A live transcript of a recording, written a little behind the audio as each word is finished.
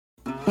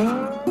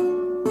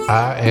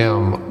I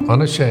am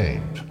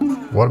unashamed.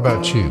 What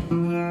about you?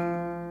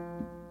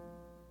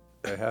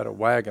 They had a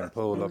wagon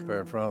pulled up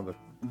there in front of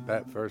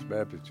the First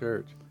Baptist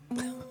Church,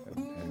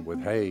 and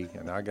with hay,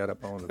 and I got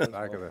up on the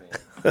back of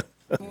the.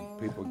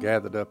 And people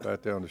gathered up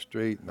out there on the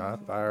street, and I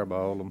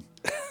fireballed them.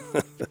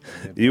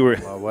 You were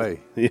on my way.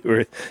 You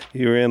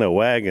were in a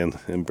wagon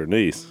in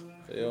Bernice.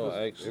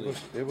 It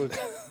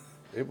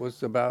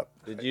was about.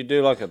 Did you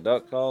do like a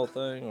duck call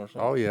thing or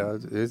something? Oh yeah,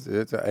 it's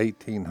a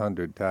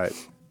 1800 type.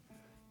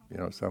 You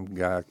know, some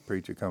guy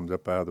preacher comes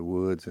up out of the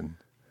woods and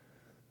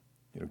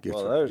gets.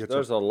 Well,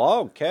 there's a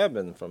log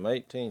cabin from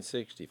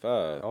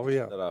 1865. Oh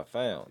yeah, that I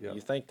found. Yeah.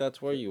 You think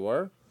that's where you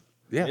were?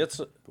 Yeah.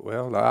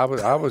 Well, I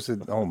was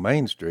on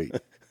Main Street.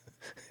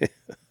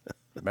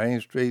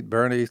 Main Street,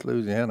 Bernice,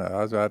 Louisiana.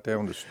 I was out there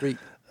on the street.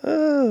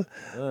 So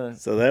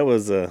that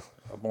was a.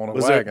 I'm on a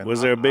wagon. Was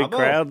there a big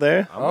crowd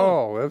there? It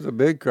was a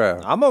big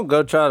crowd. I'm gonna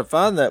go try to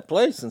find that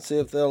place and see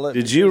if they'll let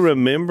me. Did you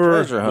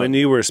remember when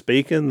you were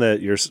speaking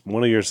that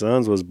one of your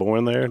sons was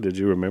born there? Did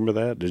you remember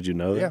that? Did you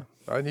know that?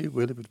 Yeah, I knew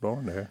Willie was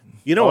born there.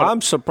 You know what?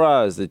 I'm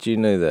surprised that you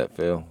knew that,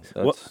 Phil.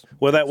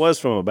 Well, that was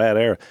from a bad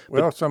era.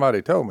 Well,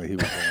 somebody told me he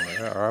was born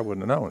there, or I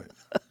wouldn't have known it.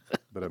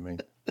 But I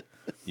mean,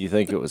 you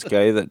think it was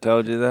Kay that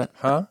told you that?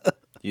 Huh?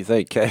 You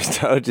think Kay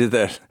told you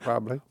that?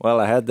 Probably.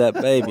 Well, I had that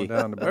baby.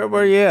 Where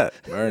were you at,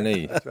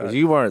 Bernie? Because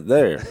you weren't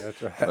there.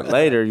 That's right. But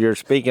later, you're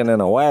speaking in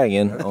a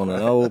wagon on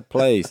an old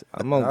place.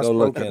 I'm gonna go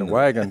look in the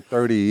wagon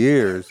 30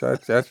 years.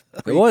 That's.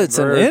 Well, it's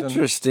an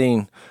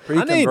interesting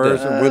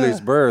pre-conversion,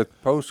 Willie's birth,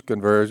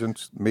 post-conversion,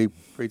 me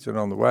preaching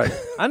on the wagon.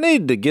 I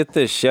need to get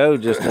this show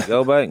just to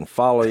go back and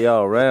follow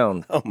y'all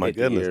around. Oh my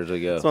goodness, years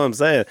ago. That's what I'm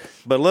saying.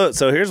 But look,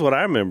 so here's what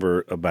I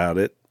remember about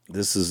it.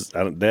 This is,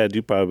 Dad,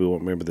 you probably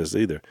won't remember this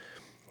either.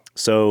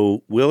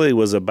 So Willie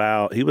was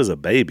he was a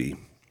baby,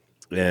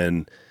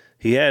 and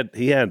he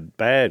had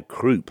bad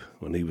croup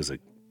when he was a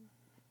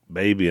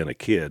baby and a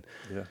kid.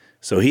 Yeah.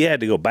 So he had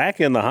to go back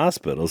in the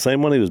hospital,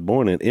 same one he was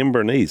born in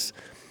Bernice.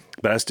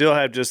 But I still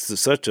have just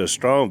such a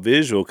strong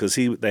visual because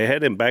they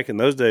had him back in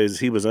those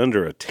days. He was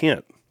under a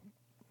tent.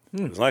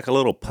 It was like a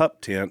little pup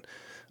tent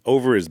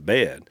over his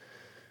bed.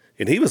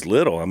 And he was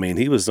little. I mean,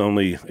 he was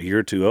only a year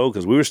or two old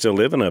because we were still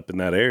living up in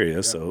that area.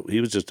 Yeah. So he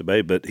was just a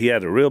baby. But he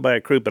had a real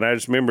bad croup. And I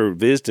just remember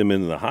visiting him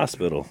in the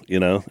hospital,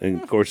 And,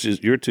 of course,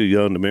 you're too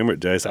young to remember it,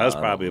 Jase. I was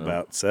probably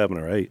about 7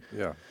 or 8.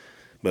 Yeah.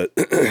 But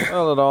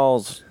well,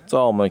 it's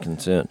all making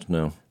sense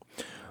now.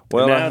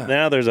 Well,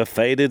 now there's a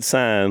faded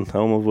sign,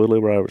 home of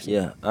Willie Robertson.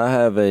 Yeah, I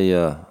have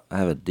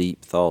a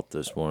deep thought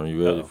this morning.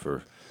 You ready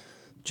for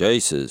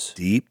Jase's?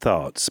 Deep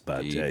Thoughts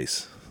by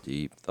Jase.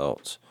 Deep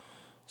thoughts.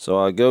 So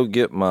I go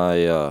get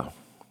my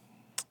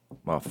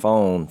my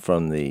phone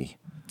from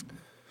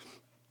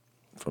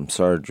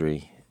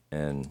surgery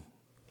and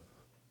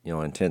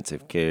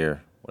intensive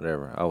care,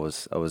 whatever. I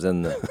was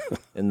in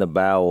the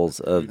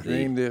bowels of you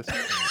dreamed this?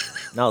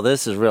 No,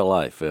 this is real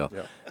life, Phil.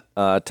 Yep.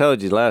 I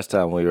told you last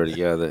time we were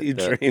together. You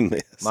dreamed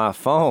this. My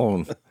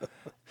phone.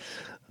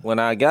 When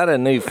I got a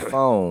new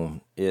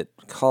phone, it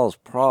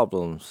caused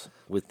problems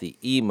with the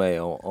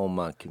email on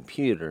my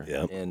computer,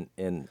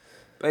 and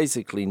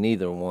basically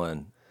neither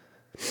one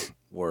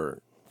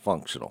were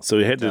functional. So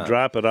you had to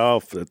drop it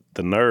off at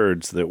the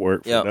nerds that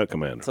work for Duck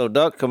Commander. So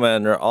Duck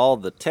Commander, all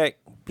the tech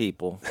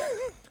people.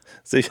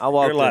 See, I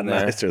walked you're a lot in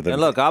there, nicer than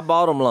and look, I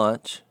bought them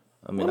lunch.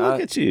 I mean,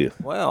 look at you.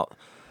 Well,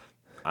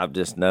 I've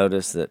just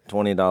noticed that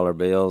 $20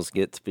 bills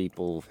gets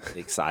people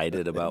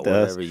excited about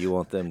whatever you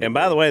want them to do. And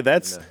by the way,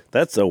 that's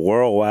a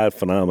worldwide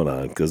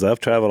phenomenon because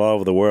I've traveled all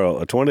over the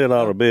world. A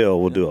 $20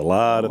 bill will do a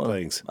lot of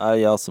things. Buy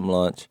y'all some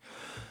lunch.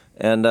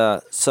 And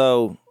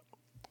so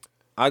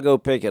I go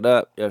pick it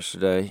up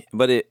yesterday,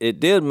 but it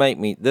did make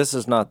me, this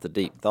is not the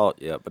deep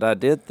thought yet, but I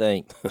did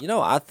think,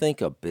 I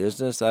think a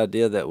business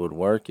idea that would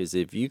work is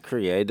if you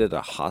created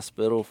a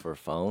hospital for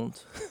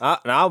phones.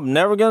 I'm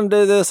never going to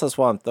do this, that's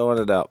why I'm throwing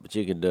it out, but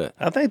you can do it.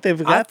 I think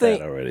they've got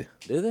that already.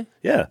 Do they?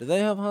 Yeah. Do they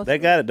have a hospital? They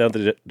got it, don't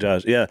they,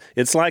 Josh? Yeah.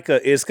 It's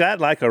got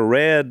like a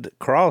red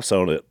cross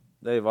on it.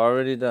 They've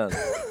already done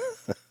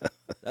it.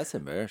 That's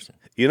embarrassing.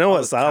 You know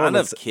what Solomon?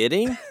 Kind of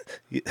kidding?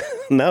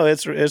 No,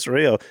 it's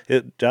real.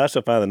 Josh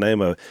will find the name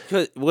of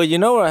it. Well, you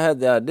know where I had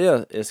the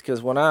idea is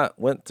because when I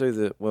went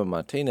through with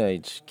my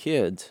teenage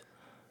kids,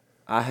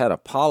 I had a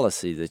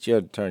policy that you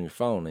had to turn your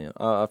phone in.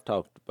 I've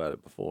talked about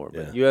it before,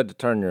 but you had to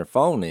turn your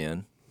phone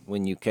in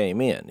when you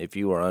came in if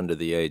you were under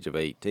the age of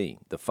 18.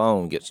 The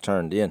phone gets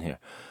turned in here.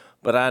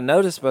 But I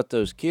noticed about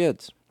those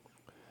kids,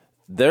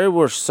 they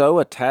were so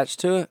attached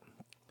to it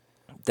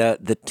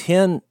that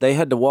they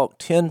had to walk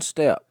 10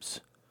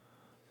 steps.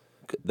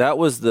 That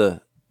was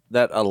that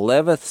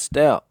 11th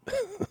step.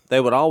 They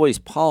would always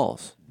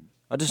pause.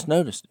 I just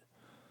noticed it.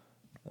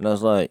 And I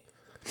was like,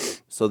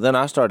 so then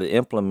I started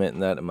implementing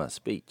that in my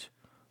speech.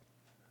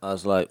 I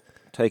was like,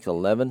 take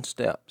 11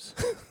 steps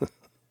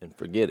and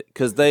forget it.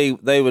 Because they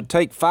would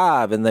take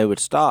 5 and they would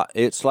stop.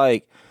 It's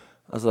like,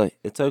 I was like,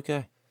 it's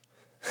okay.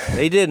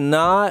 They did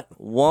not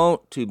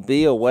want to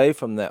be away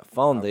from that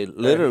phone. They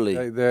literally.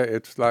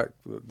 It's like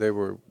they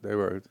were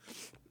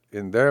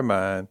in their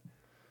mind.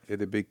 It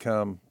had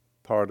become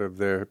part of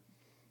thetheir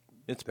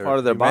It's part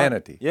of their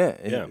humanity. body. Yeah,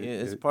 Yeah.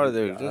 it's part of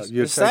their.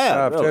 You It's take sad.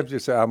 5 Really. steps, you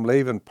say, I'm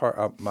leaving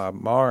my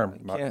arm,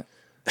 Can't.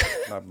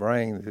 my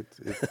brain.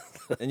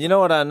 And you know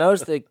what I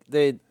noticed?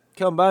 They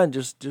come by and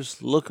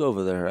just look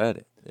over there at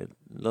it.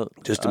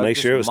 Look Just to make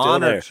sure it was still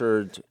there.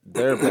 monitored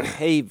their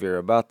behavior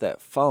about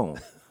that phone.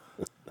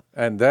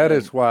 And that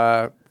is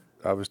why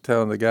I was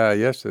telling the guy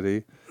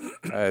yesterday,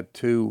 I had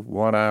 2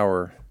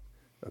 1-hour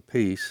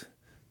apiece.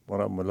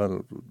 One of them was a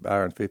little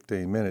hour and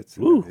 15 minutes.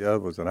 And the other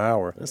was an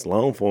hour. That's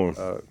long for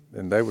him.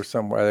 And they were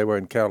somewhere, they were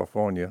in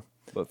California.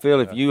 But Phil,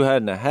 if you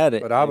hadn't have had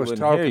it, But I they was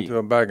wouldn't hear talking you. to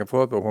him back and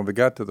forth. But when we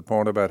got to the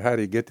point about how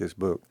do you get this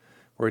book,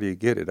 where do you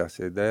get it? I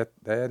said, that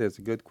is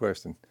a good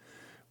question.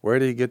 Where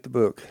do you get the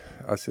book?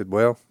 I said,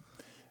 well,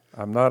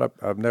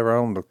 I've never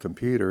owned a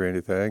computer or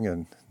anything,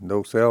 and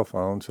no cell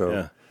phone.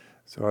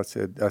 So I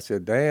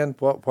said, Dan,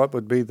 what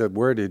would be the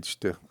wordage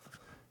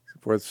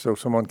so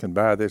someone can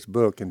buy this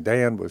book? And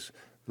Dan was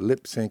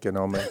lip syncing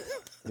on me.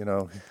 You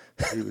know,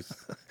 he was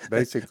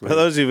basically. For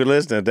those of you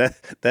listening,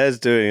 Dad's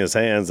doing his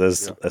hands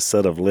as a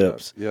set of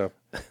lips. Yeah.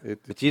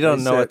 But you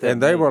don't know what that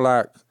And they means. were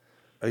like,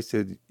 they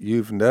said,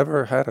 you've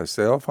never had a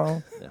cell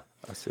phone? Yeah.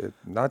 I said,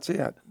 not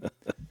yet.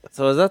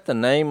 So is that the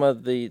name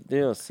of the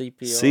deal?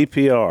 CPR.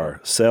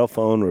 CPR, cell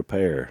phone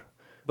repair.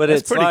 But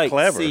That's it's pretty like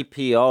clever.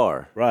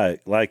 CPR. Right,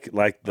 like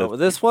the. Well,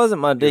 this wasn't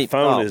my deep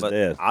phone thought, is but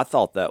dead. I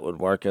thought that would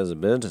work as a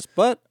business.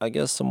 But I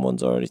guess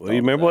someone's already. Well,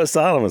 you remember what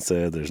Solomon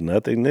said? There's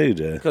nothing new,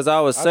 Dad. Because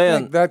I was I saying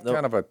think that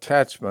kind of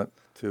attachment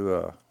to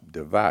a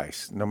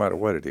device, no matter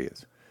what it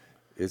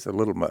is a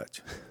little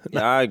much.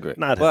 Yeah, I agree.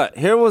 Not- But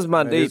here was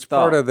my And deep it's thought.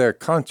 part of their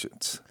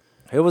conscience.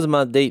 Here was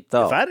my deep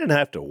thought. If I didn't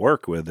have to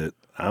work with it,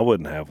 I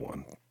wouldn't have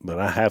one. But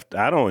I have to.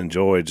 I don't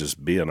enjoy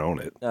just being on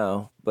it.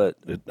 No, but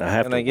I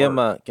have can to I give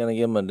work.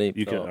 my deep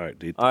You can. thought? All right,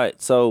 deep. All right,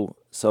 so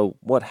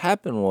what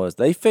happened was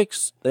they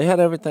had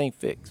everything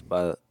fixed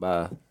by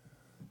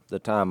the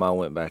time I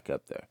went back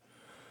up there.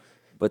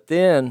 But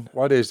then,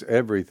 What is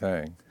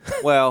everything?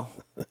 well,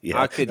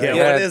 Yeah. I could Yeah,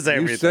 get, what is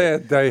everything? You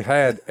said they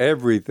had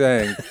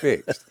everything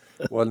fixed.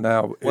 Well,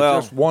 now, it's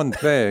Well- just one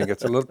thing.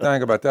 It's a little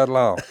thing about that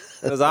long.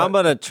 because I'm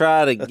going to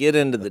try to get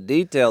into the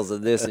details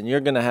of this, and you're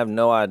going to have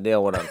no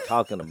idea what I'm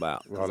talking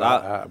about. 'Cause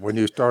Well, when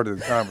you started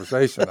the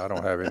conversation, I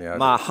don't have any idea.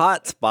 my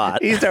hotspot,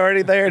 He's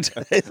already there.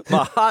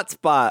 my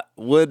hotspot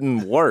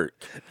wouldn't work.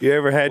 You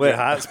ever had your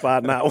Well-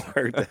 hotspot not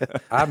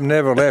work? I've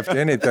never left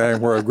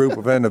anything where a group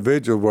of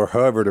individuals were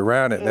hovered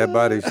around it and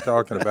everybody's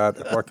talking about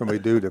what can we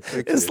do to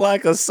fix It's it.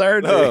 like a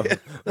surgery.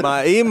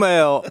 My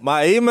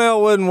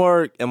email wouldn't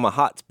work, and my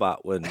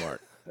hotspot wouldn't work.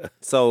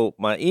 So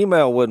my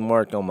email wouldn't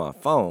work on my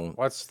phone.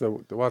 What's the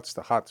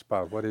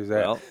hotspot? What is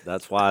that? Well,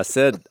 that's why I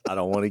said I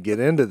don't want to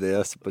get into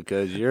this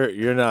because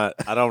you're not.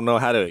 I don't know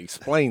how to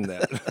explain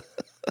that.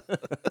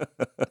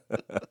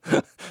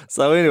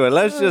 So anyway,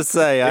 let's just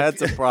say I had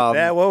some problems.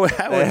 Yeah,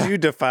 how would you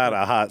define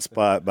a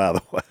hotspot, by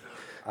the way?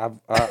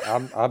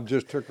 I've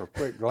just took a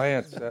quick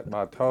glance at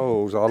my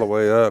toes all the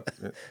way up.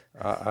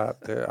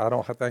 I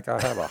don't think I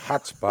have a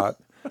hot spot,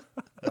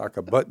 like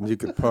a button you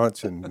could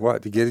punch and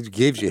what it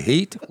gives you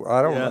heat.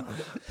 I don't know,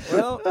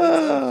 Well,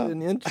 it's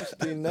an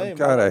interesting name.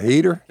 kind of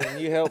heater. Can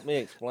you help me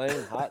explain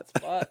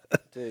hotspot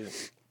to?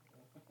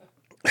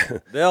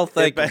 They'll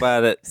think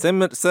about it.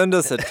 Send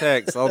us a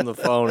text on the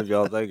phone if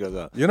y'all think of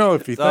that. You know,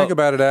 if you So- think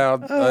about it, Al,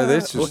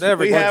 this is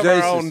never- We what have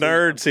Jase our own is-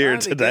 nerds here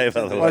today,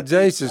 by the way. What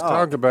Jase is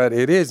talking about.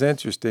 It is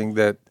interesting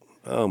that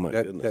Oh my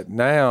goodness! that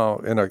now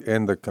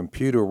in the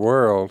computer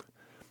world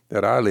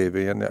that I live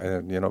in,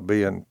 and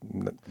being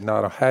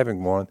not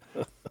having one,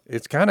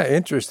 it's kind of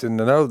interesting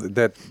to know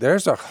that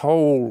there's a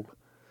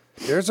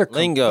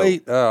Lingo.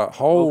 complete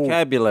whole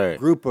Vocabulary.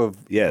 group of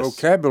Yes.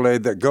 vocabulary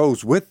that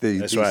goes with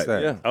these right.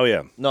 things. Yeah. Oh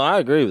yeah. No, I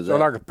agree with that. So,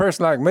 like a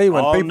person like me,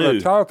 when All people new. are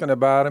talking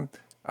about them,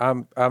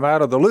 I'm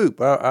out of the loop.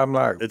 I'm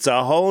like, It's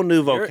a whole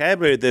new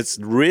vocabulary that's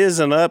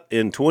risen up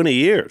in 20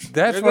 years.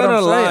 that's You're what gonna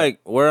I'm saying. like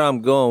where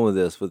I'm going with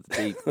this with the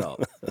deep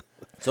thought.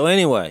 So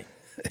anyway,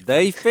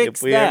 they If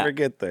fixed we that, ever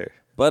get there.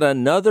 but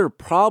another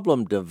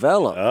problem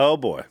developed. Oh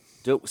boy.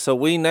 So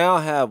we now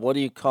have, what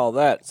do you call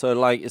that? So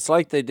it's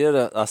like they did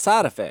a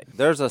side effect.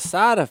 There's a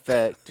side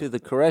effect to the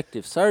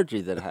corrective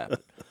surgery that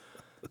happened.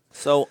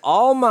 So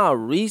all my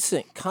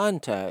recent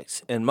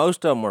contacts, and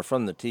most of them were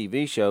from the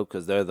TV show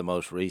because they're the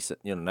most recent.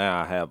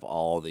 Now I have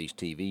all these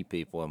TV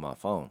people in my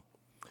phone.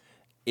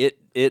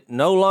 It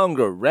no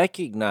longer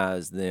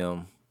recognized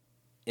them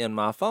in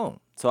my phone.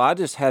 So I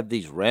just have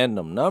these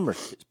random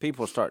numbers.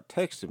 People start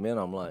texting me, and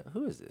I'm like,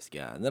 who is this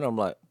guy? And then I'm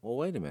like, well,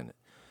 wait a minute.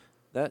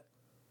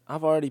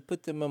 I've already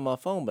put them in my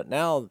phone, but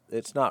now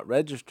it's not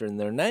registering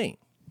their name.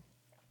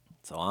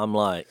 So I'm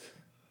like,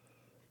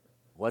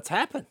 what's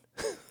happened?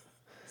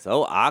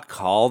 So I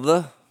call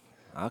the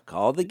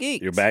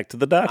geeks. You're back to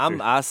the doctor.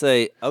 I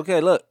say,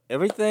 okay, look,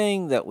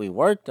 everything that we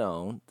worked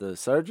on, the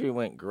surgery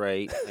went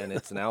great and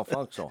it's now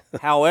functional.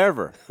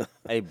 However,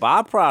 a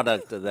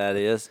byproduct of that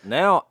is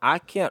now I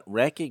can't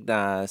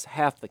recognize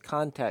half the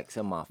contacts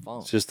in my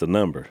phone. It's just a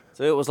number.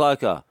 So it was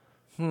like a,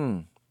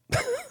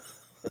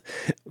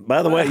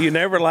 By the way, you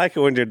never like it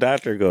when your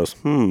doctor goes,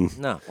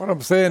 No. What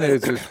I'm saying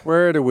is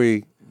where do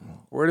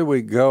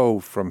we go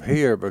from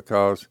here?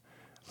 Because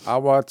I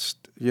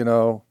watched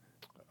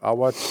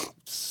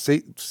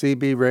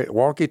CB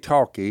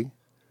walkie-talkie,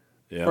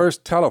 Yeah.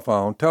 first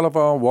telephone,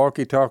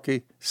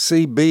 walkie-talkie,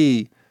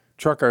 CB,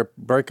 trucker,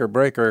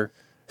 breaker,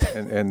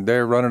 and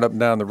they're running up and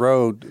down the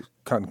road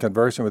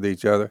conversing with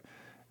each other.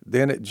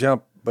 Then it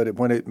jumped, but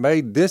when it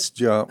made this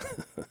jump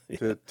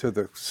to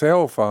the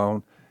cell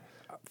phone,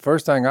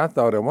 first thing I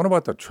thought, I wonder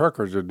what the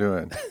truckers are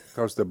doing,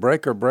 because the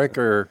breaker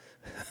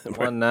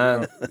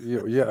 19.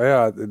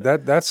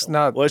 that's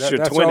not. What's your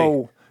that's 20?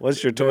 old.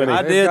 What's your 20?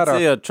 I They've did got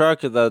see a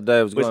trucker the other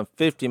day was going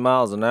 50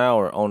 miles an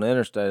hour on the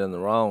interstate in the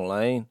wrong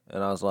lane,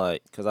 and I was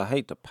like, because I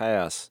hate to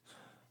pass.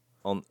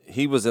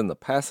 He was in the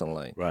passing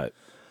lane. Right.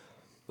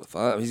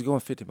 He's going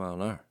 50 miles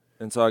an hour,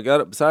 and so I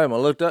got up beside him. I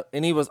looked up,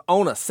 and he was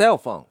on a cell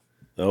phone,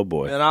 Oh,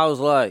 boy. and I was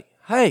like,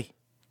 "Hey,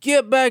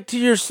 get back to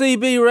your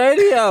CB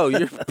radio.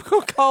 You're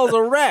gonna cause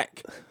a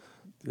wreck."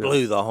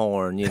 Blew the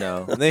horn,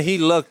 And then he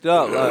looked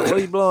up like, "What are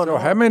you blowing?" So,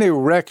 how many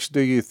wrecks do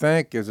you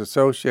think is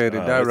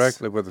associated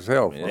directly with a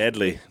cell phone?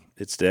 Deadly.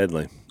 It's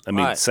deadly. I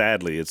mean, Right.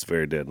 sadly, it's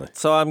very deadly.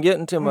 So I'm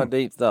getting to my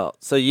deep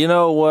thought. So you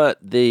know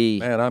what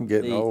Man, I'm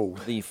getting old.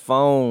 The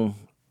phone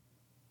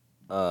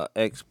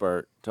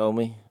expert told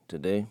me to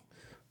do?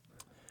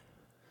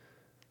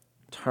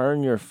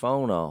 Turn your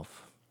phone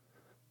off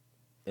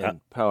and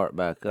power it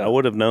back up. I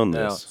would have known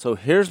Now, this. so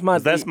here's my.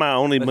 That's my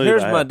only but move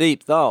Here's I my have.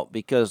 deep thought,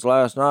 because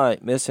last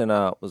night Missy and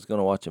I was going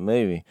to watch a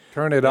movie.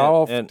 Turn it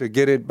off and- to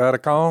get it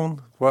back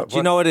on. Do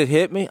you know what it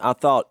hit me? I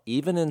thought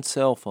even in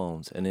cell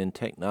phones and in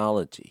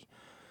technology,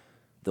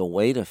 the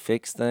way to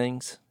fix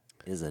things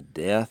is a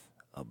death,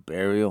 a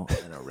burial,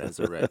 and a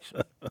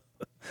resurrection.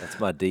 That's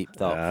my deep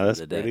thought for That's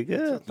the day. pretty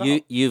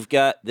good. You've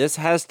got this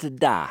has to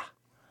die,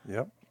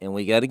 Yep. and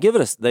we got to give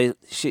it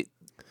she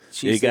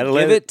You said, gotta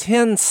let give it- it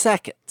 10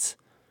 seconds,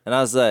 and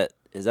I was like,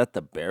 is that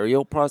the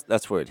burial process?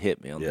 That's where it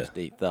hit me on this Yeah.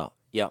 deep thought.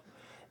 Yep.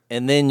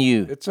 And then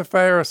It's a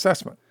fair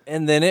assessment.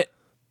 and then it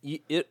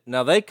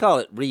now they call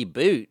it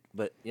reboot,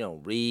 but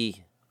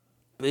reboot.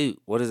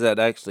 What does that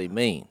actually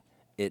mean?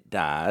 It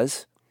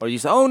dies, or you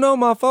say, "Oh no,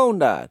 my phone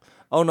died."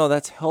 Oh no,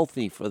 that's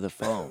healthy for the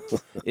phone.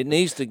 It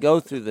needs to go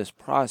through this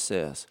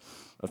process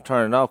of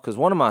turning it off. Because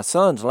one of my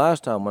sons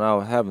last time when I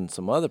was having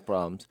some other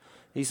problems,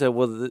 he said,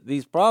 "Well,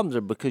 these problems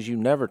are because you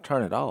never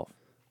turn it off."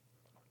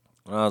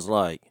 And I was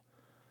like,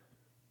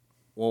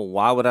 "Well,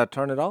 why would I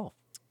turn it off?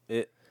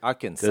 I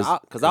can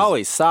because I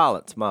always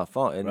silence my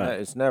phone, and Right.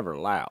 it's never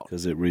loud."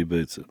 Because it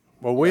reboots it.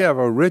 Well, we have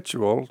a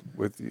ritual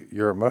with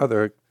your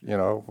mother,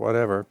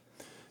 whatever,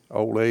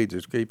 old age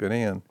is creeping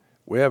in.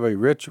 We have a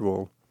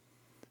ritual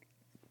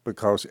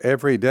because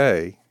every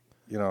day,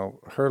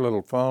 her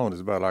little phone is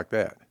about like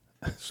that,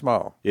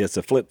 small. Yeah, it's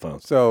a flip phone.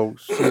 So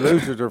she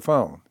loses her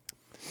phone.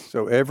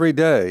 So every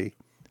day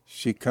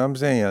she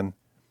comes in,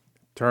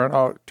 turn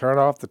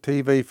off the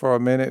TV for a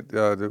minute.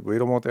 We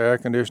don't want the air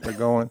conditioner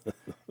going.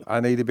 I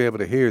need to be able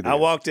to hear this. I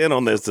walked in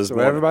on this So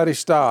morning. everybody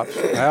stops.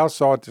 Al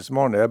saw it this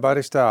morning.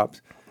 Everybody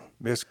stops.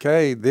 Miss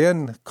Kay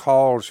then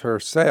calls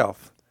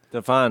herself.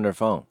 To find her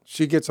phone.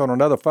 She gets on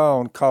another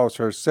phone, calls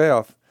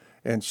herself,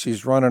 and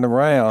she's running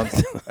around.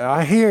 And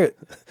I hear it.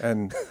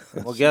 And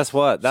Well, guess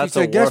what? That's she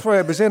said, guess what?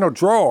 It was in a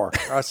drawer.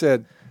 I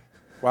said,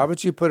 why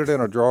would you put it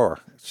in a drawer?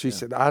 She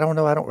said, I don't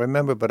know. I don't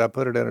remember, but I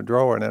put it in a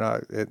drawer.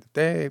 And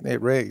then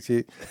it rings.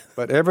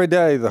 But every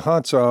day the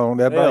hunt's on.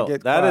 Everybody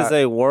get that quiet. is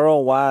a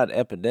worldwide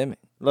epidemic.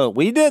 Look,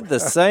 we did the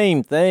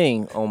same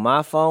thing on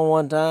my phone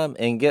one time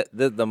and get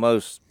the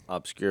most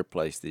obscure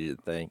place that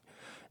you'd think.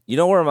 You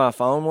know where my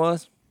phone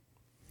was?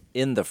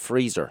 In the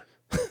freezer.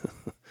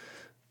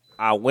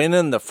 I went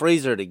in the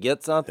freezer to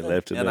get something,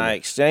 left it and in I there.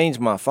 exchanged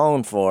my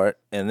phone for it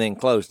and then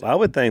closed it. I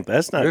would think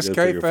that's not Miss good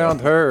for Kay your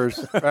found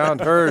phone.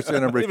 hers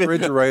in a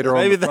refrigerator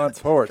on the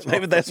front porch.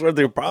 Maybe that's where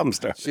the problem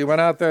starts. She went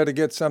out there to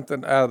get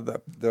something out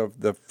of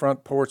the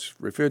front porch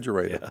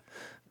refrigerator.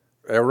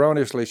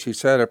 Erroneously, she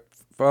set her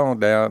phone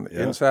down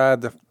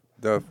inside the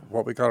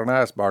what we call an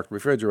icebox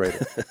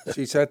refrigerator.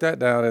 She set that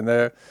down in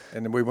there,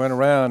 and then we went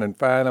around, and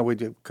finally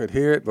we could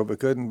hear it, but we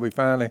couldn't.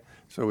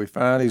 So we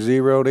finally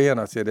zeroed in.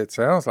 I said, it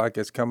sounds like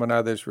it's coming out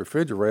of this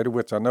refrigerator,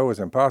 which I know is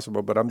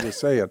impossible, but I'm just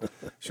saying.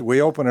 So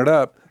we open it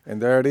up,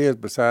 and there it is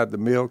beside the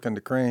milk and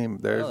the cream.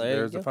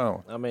 There's the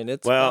phone. I mean,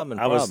 it's a Well, common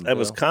it was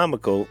problem.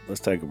 comical. Let's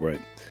take a break.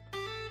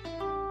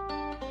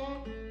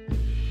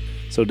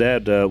 So,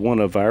 Dad, one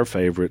of our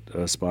favorite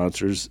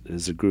sponsors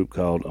is a group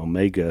called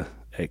Omega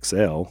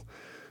XL,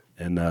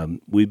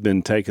 and we've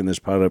been taking this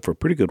product for a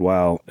pretty good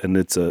while. And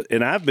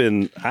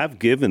I've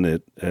given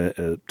it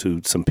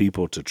to some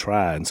people to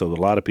try, and so a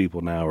lot of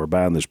people now are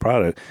buying this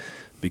product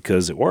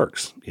because it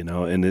works,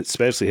 and it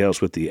especially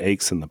helps with the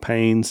aches and the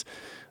pains.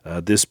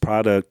 This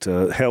product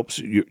helps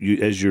you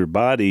as your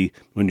body,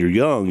 when you're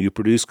young, you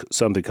produce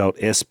something called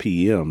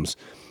SPMs,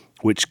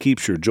 which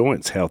keeps your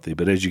joints healthy.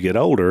 But as you get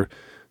older,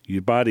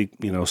 your body,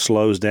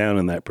 slows down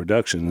in that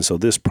production. And so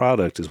this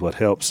product is what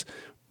helps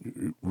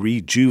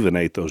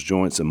rejuvenate those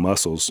joints and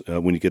muscles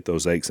when you get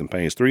those aches and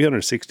pains.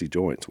 360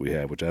 joints we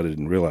have, which I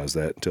didn't realize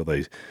that until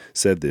they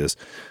said this.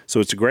 So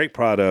it's a great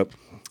product.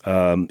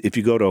 If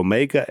you go to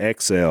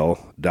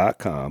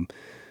OmegaXL.com,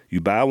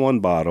 you buy one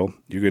bottle,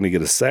 you're going to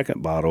get a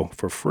second bottle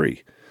for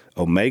free.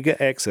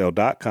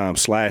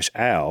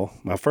 OmegaXL.com/Al.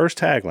 My first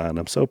tagline.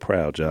 I'm so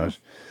proud, Josh.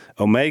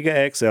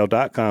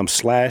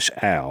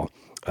 OmegaXL.com/Al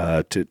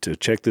to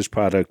check this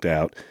product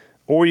out.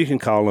 Or you can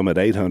call them at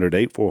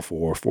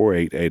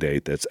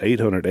 800-844-4888. That's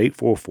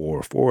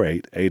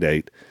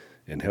 800-844-4888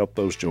 and help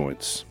those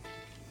joints.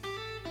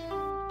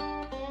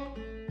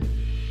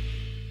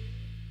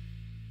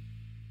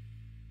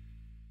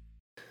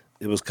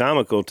 It was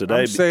comical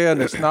today. I'm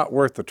saying it's not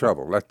worth the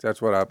trouble.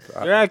 That's what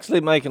You're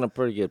actually making a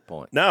pretty good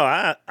point. No,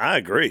 I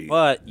agree.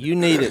 But you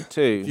need it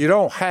too. You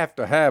don't have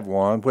to have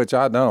one, which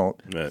I don't.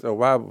 Right. So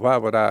why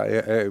would I?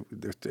 It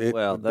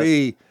would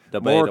be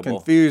more debatable.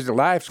 confused.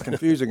 Life's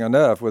confusing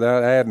enough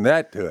without adding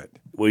that to it.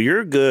 Well,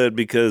 you're good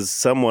because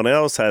someone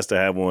else has to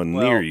have one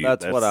near you.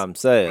 That's what I'm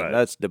saying. right.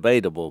 That's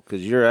debatable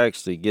because you're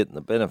actually getting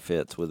the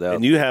benefits without.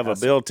 And you have a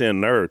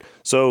built-in nerd.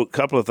 So a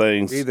couple of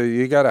things. Either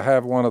you got to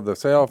have one of the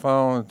cell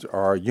phones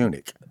or a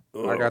Unique.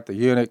 I got the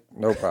Unique,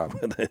 no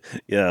problem.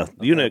 Yeah,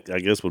 Unix, I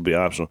guess, would be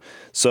optional.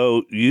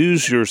 So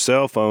use your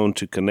cell phone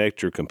to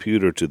connect your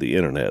computer to the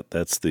internet.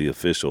 That's the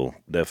official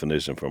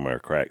definition from our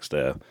crack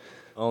staff.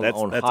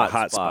 That's a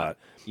hotspot.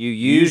 You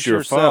use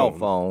your cell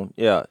phone,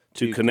 to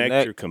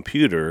connect your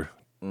computer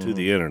to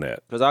the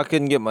internet. Because I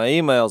couldn't get my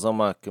emails on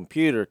my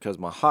computer because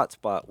my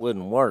hotspot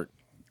wouldn't work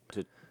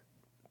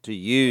to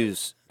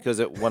use because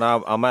when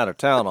I'm out of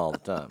town all the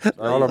time. So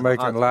Y'all are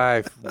making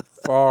life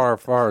far,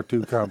 far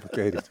too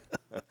complicated.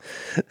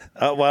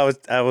 Well,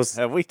 I was.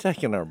 Have we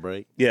taken our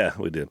break? Yeah,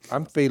 we did.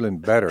 I'm feeling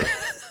better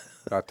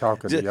by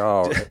talking to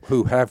y'all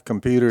who have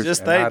computers.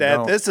 Just and think I that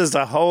don't. this is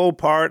a whole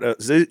part of.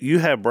 You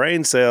have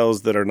brain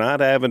cells that are not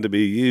having to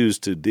be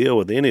used to deal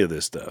with any of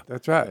this stuff.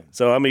 That's right.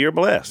 So I mean, you're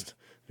blessed.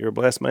 You're a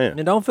blessed man.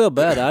 And don't feel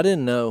bad. I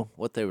didn't know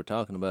what they were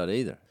talking about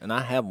either. And I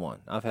have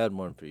one. I've had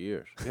one for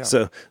years.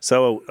 Yeah.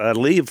 So I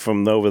leave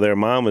from over there.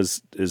 Mom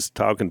is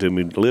talking to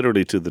me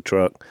literally to the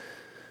truck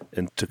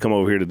and to come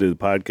over here to do the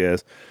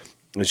podcast.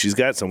 And she's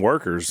got some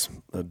workers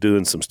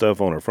doing some stuff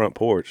on her front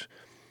porch.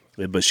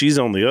 But she's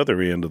on the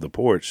other end of the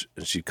porch.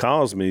 And she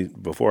calls me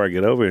before I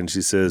get over and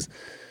she says,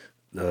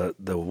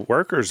 the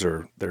workers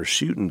they're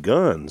shooting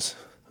guns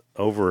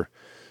over.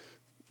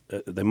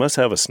 They must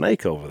have a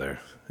snake over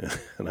there.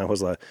 And I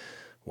was like,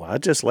 well, I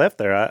just left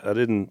there. I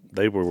didn't,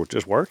 they were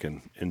just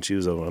working. And she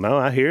was like, well, no,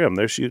 I hear them.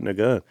 They're shooting a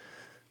gun.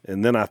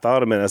 And then I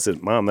thought a minute, I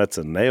said, Mom, that's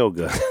a nail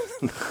gun.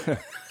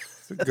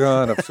 It's a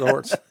gun of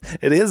sorts.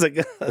 It is a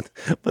gun,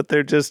 but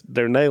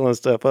they're nailing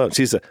stuff up.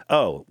 She said,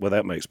 oh, well,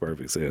 that makes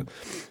perfect sense.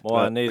 Boy,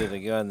 I needed a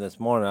gun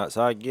this morning.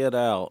 So I get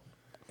out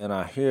and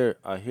I hear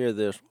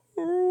this.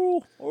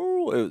 It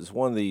was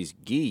one of these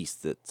geese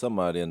that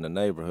somebody in the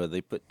neighborhood,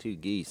 they put 2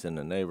 geese in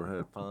the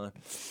neighborhood pond.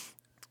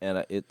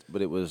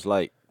 But it was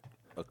like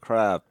a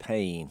cry of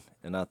pain.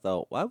 And I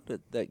thought, why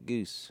would that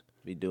goose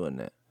be doing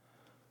that?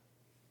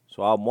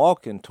 So I'm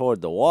walking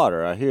toward the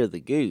water. I hear the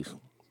goose.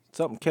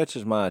 Something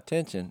catches my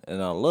attention,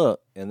 and I look,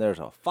 and there's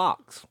a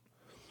fox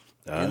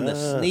in the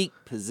sneak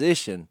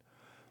position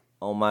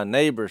on my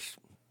neighbor's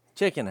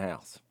chicken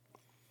house.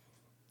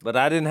 But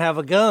I didn't have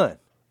a gun.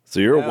 So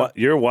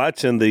you're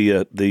watching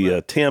the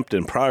attempt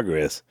in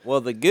progress.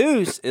 Well, the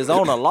goose is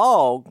on a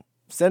log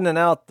sending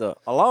out the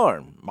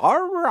alarm.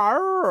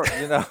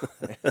 You know,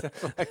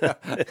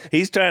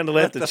 He's trying to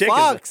let the chickens.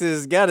 fox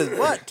has got his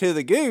butt to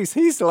the goose.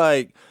 He's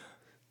like,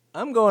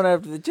 I'm going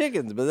after the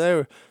chickens, but they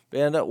were.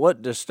 And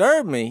what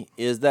disturbed me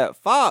is that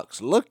fox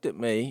looked at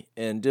me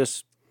and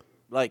just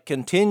like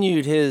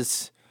continued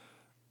his.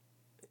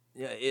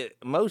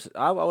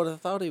 I would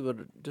have thought he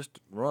would just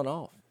run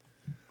off.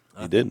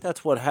 He didn't.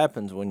 That's what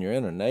happens when you're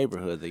in a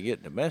neighborhood. They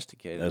get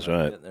domesticated. That's like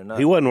right. that. They're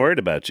He wasn't worried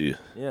about you.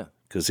 Yeah.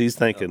 Because he's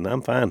thinking,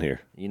 I'm fine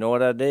here. You know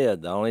what I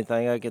did? The only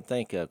thing I could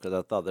think of, because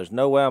I thought there's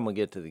no way I'm gonna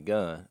get to the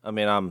gun. I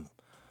mean,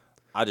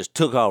 I just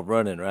took off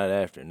running right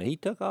after, and he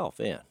took off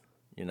in.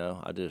 You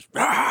know, I just.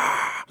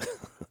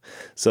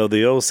 So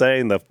the old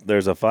saying,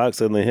 there's a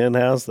fox in the hen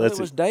house. It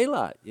was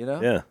daylight. You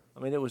know. Yeah. I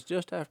mean, it was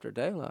just after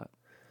daylight.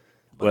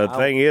 Well, the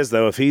thing is,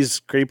 though, if he's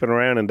creeping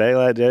around in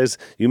daylight, Jase,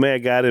 you may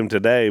have got him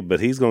today,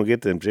 but he's going to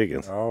get them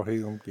chickens. Oh,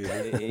 he's going to get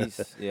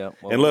it.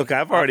 Well, And look,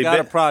 I've already got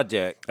been a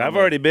project. I've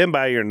already been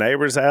by your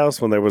neighbor's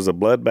house when there was a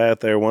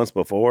bloodbath there once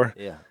before.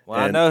 Yeah. Well,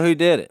 I know who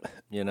did it.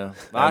 You know,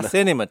 I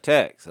sent him a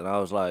text, and I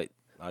was like,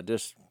 I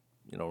just,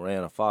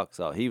 ran a fox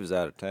out. He was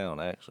out of town,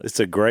 actually.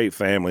 It's a great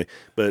family,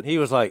 but He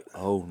was like,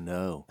 oh,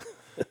 no.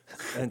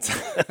 And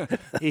so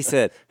he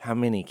said, how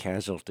many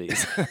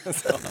casualties?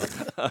 So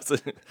I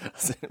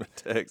sent him a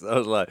text. I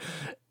was like,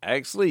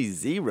 actually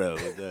 0.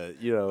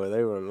 They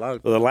were a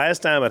lot. the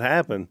last time it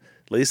happened,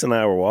 Lisa and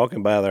I were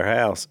walking by their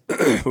house.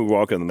 We were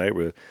walking in the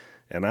neighborhood,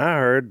 and I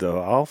heard the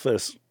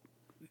office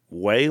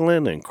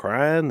wailing and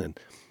crying. And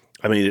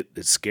I mean,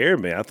 it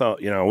scared me. I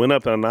thought, I went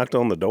up and I knocked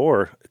on the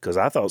door because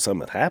I thought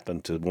something had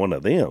happened to one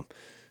of them.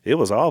 It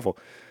was awful.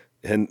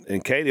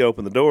 And Katie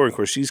opened the door, and of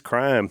course she's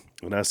crying.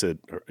 And I said,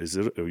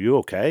 Are you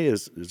okay?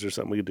 Is there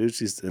something we can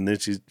do? And then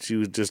she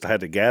was just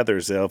had to gather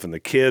herself, and the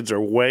kids are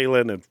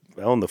wailing and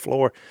on the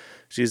floor.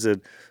 She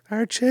said,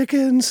 "Our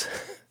chickens."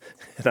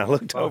 And I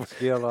looked over.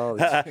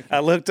 I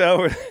looked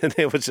over, and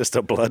it was just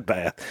a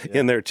bloodbath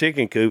in their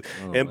chicken coop.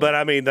 But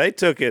I mean, they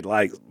took it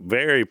like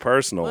very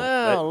personal.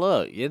 Well,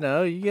 look, you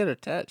get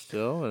attached to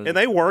them, and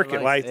they work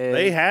it like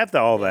they have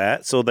all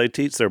that, so they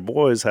teach their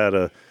boys how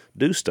to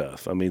do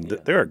stuff. I mean,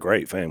 they're a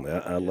great family.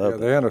 I love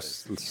them. They're in a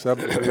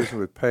subdivision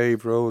with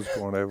paved roads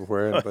going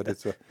everywhere, but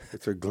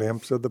it's a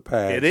glimpse of the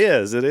past. It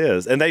is,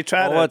 and they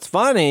try to. What's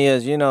funny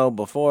is,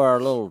 before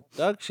our little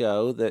duck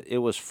show, that it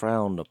was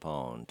frowned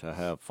upon to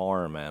have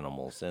farm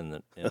animals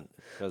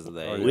because of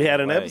the. We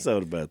had an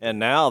episode about that, and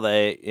now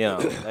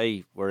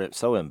they were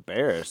so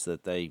embarrassed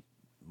that they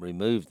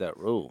removed that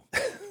rule.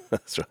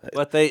 That's right.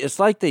 But it's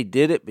like they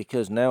did it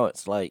because now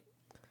it's like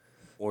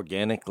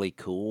organically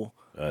cool.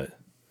 Right.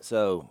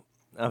 So,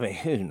 I mean,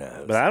 who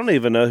knows? But I don't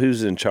even know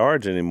who's in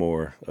charge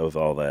anymore of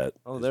all that.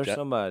 Oh, there's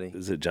somebody.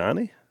 Is it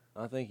Johnny?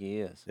 I think he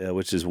is. Yeah,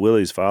 which is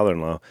Willie's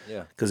father-in-law.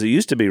 Yeah. Because it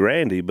used to be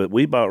Randy, but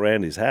we bought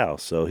Randy's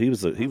house, so he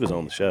was on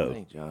the show. I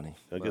think Johnny.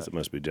 I guess it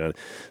must be Johnny.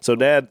 So,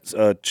 Dad,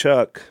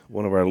 Chuck,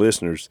 one of our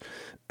listeners,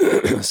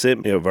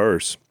 sent me a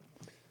verse,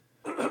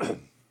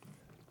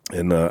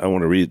 and I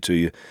want to read it to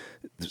you.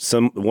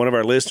 One of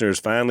our listeners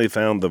finally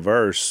found the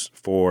verse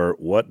for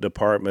what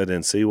department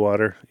in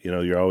seawater.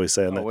 You're always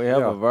saying that. We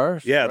have a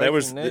verse. Yeah, there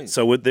was.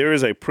 So there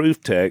is a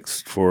proof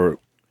text for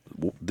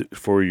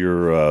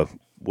your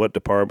what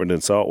department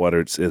in saltwater.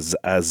 It's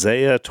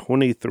Isaiah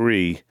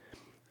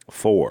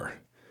 23:4.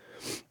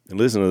 And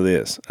listen to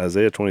this,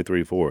 Isaiah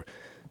 23:4.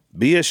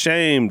 Be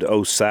ashamed,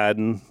 O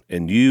Sidon,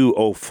 and you,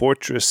 O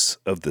fortress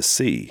of the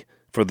sea,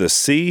 for the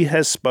sea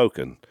has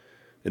spoken.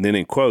 And then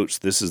in quotes,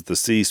 this is the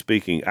sea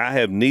speaking. I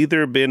have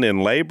neither been in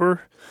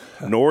labor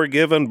nor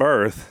given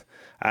birth.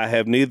 I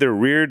have neither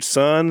reared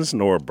sons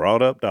nor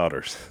brought up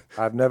daughters.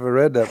 I've never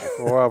read that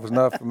before. I was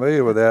not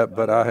familiar with that,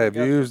 but I have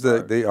used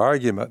the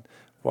argument,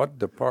 what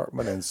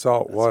department in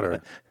salt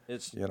water?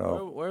 It's,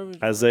 where was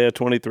Isaiah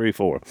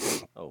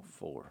 23:4. Oh,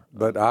 4.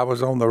 But I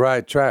was on the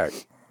right track.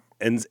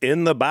 And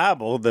in the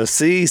Bible, the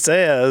sea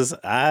says,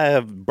 I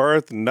have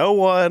birthed no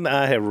one,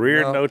 I have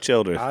reared no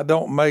children. I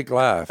don't make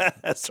life.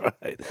 That's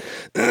right.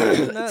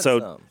 So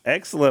So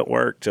excellent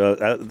work, Chuck.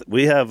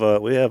 We have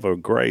a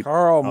great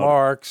Karl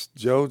Marx,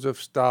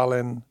 Joseph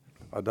Stalin,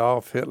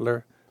 Adolf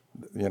Hitler.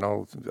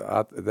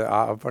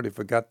 I've already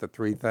forgot the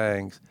three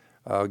things.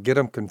 Get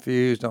them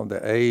confused on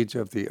the age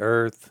of the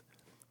earth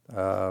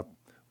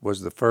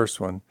was the first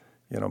one.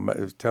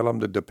 Tell them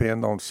to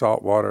depend on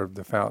salt water,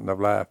 the fountain of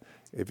life.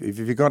 If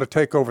you're going to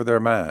take over their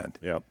mind,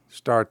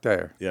 start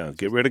there. Yeah,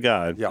 get rid of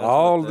God. Yeah,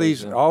 all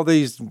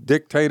these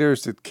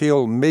dictators that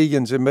killed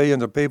millions and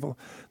millions of people,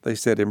 they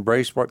said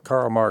embrace what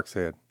Karl Marx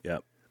said.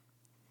 Yep,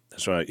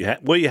 that's right. You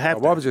have to.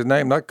 What was his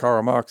name? Not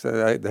Karl Marx.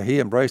 He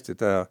embraced it.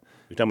 You're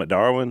talking about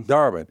Darwin?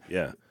 Darwin.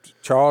 Yeah.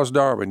 Charles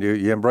Darwin.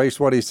 You embrace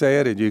what he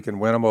said, and you can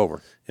win them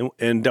over.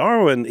 And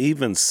Darwin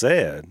even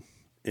said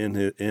in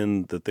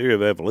the theory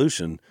of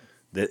evolution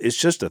that it's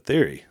just a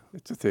theory.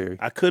 It's a theory.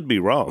 I could be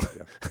wrong.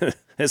 Yeah.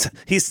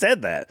 He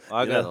said that.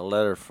 I got a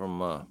letter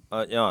from,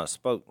 I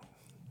spoke in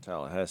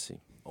Tallahassee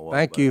a while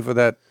Thank back. you for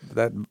that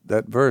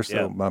verse,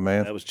 though, my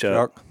man. That was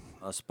Chuck.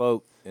 I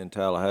spoke in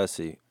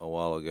Tallahassee a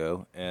while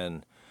ago,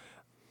 and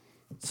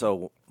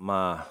so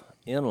my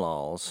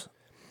in-laws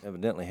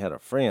evidently had a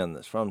friend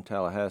that's from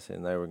Tallahassee,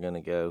 and they were going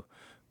to go,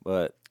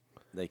 but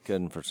they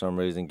couldn't for some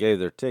reason. Gave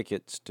their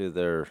tickets to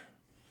their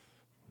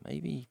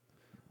maybe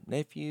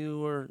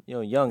nephew or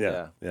young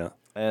guy. Yeah.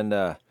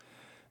 And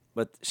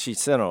but she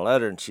sent a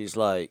letter, and she's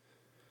like,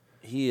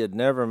 he had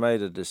never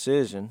made a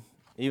decision,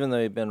 even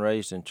though he'd been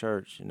raised in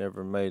church. He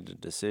never made a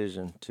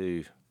decision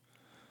to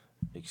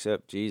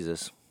accept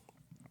Jesus.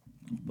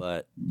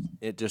 But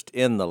it just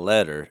in the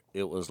letter,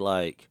 it was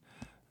like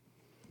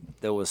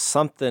there was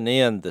something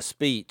in the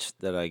speech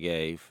that I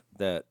gave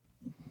that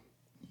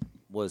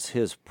was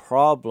his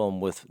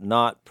problem with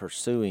not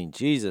pursuing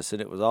Jesus,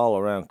 and it was all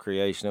around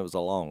creation. It was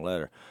a long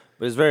letter,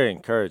 but it's very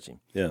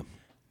encouraging. Yeah.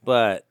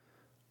 But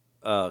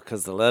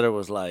because the letter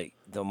was like,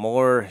 the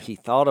more he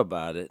thought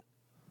about it,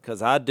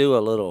 because I do a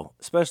little,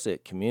 especially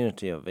at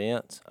community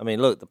events. I mean,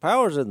 look, the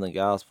power's in the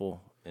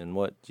gospel and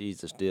what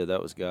Jesus did.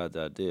 That was God's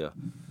idea.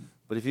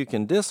 But if you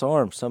can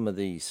disarm some of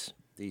these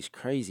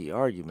crazy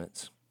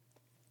arguments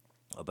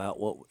about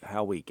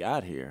how we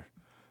got here,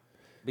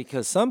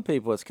 because some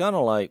people, it's kind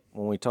of like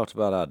when we talked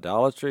about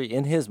idolatry.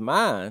 In his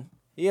mind,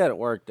 he had it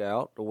worked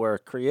out to where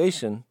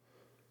creation,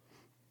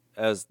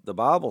 as the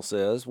Bible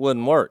says,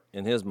 wouldn't work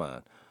in his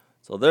mind.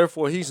 So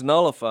therefore, he's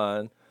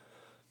nullifying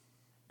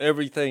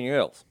everything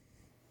else.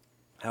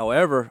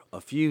 However,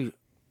 a few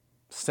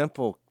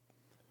simple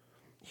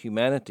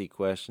humanity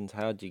questions: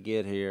 how'd you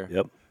get here?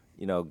 Yep.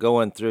 I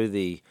went through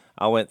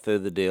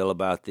the deal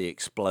about the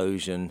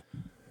explosion.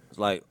 It's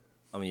like,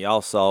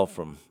 y'all saw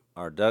from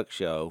our duck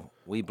show,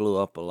 we blew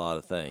up a lot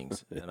of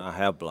things, and I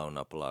have blown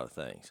up a lot of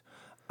things.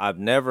 I've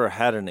never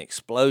had an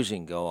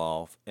explosion go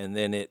off and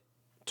then it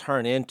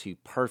turn into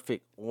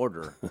perfect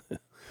order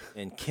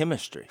in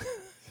chemistry.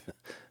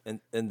 And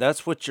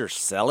that's what you're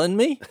selling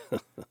me?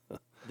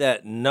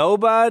 That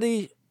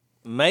nobody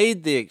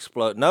made the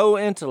no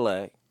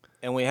intellect,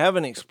 and we have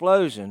an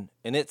explosion,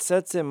 and it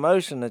sets in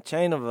motion a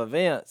chain of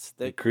events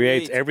that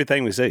creates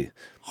everything we see.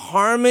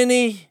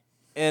 Harmony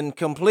and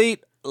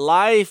complete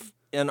life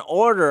and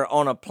order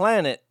on a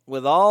planet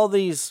with all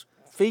these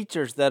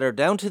features that are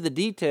down to the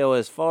detail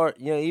as far,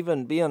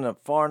 even being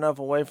far enough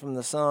away from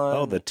the sun.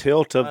 Oh, the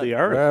tilt of the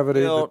earth.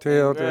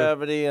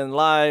 Gravity and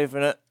life.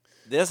 And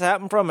this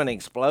happened from an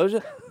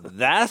explosion?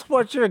 That's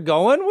what you're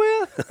going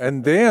with?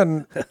 And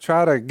then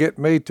try to get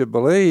me to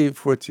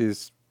believe, which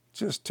is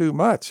just too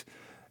much,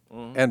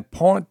 and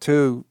point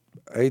to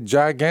a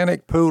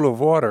gigantic pool of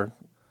water.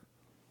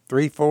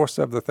 3/4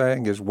 of the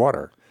thing is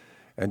water.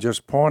 And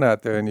just point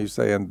out there and you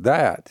say, and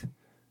that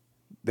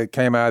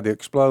came out of the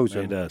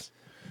explosion. It does.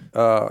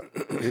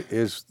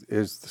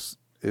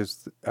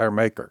 Is our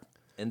maker.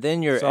 And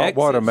then your salt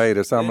water made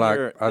us.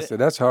 I said,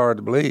 that's hard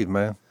to believe,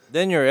 man.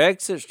 Then your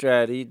exit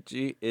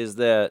strategy is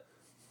that,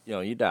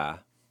 you die.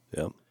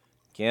 Yep.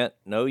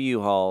 No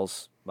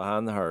U-Hauls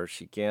behind the hearse.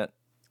 You can't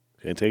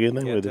take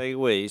anything with take it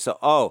with you.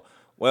 So,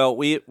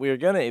 we're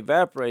going to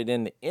evaporate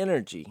into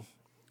energy.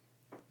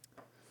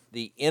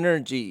 The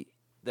energy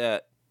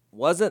that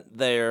wasn't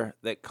there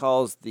that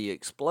caused the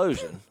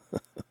explosion,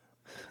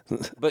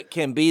 but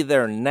can be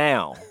there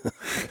now.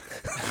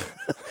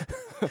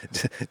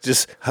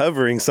 Just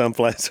hovering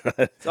someplace,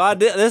 right? So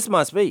this is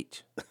my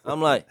speech.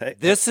 I'm like,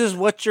 this is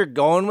what you're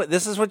going with.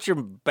 This is what you're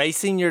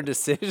basing your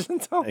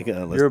decisions on.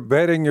 You're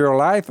betting your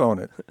life on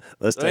it.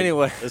 Let's take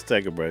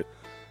a break.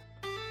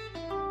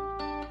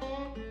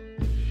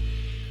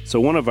 So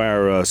one of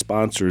our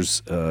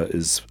sponsors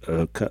is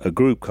a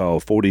group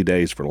called 40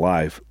 Days for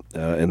Life,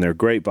 and they're a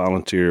great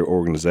volunteer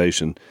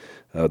organization.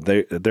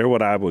 They're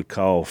what I would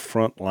call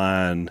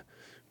frontline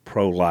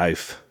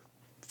pro-life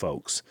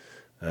folks.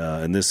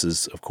 And this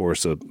is, of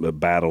course, a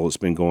battle that's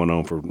been going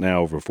on for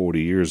now over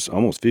 40 years,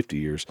 almost 50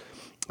 years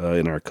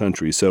in our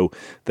country. So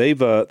they've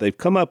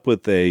come up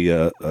with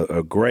a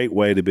great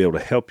way to be able to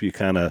help you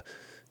kind of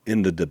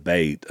in the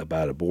debate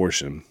about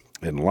abortion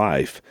in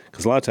life.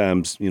 Because a lot of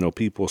times,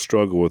 people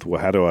struggle with,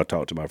 well, how do I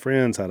talk to my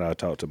friends? How do I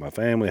talk to my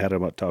family? How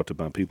do I talk to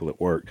my people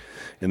at work?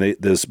 And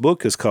this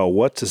book is called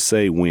What to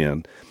Say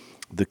When,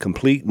 The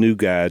Complete New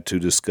Guide to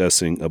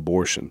Discussing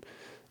Abortion.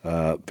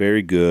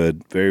 Very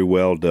good, very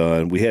well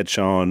done. We had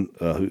Sean,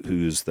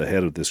 who's the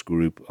head of this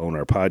group, on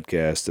our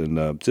podcast.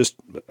 And just,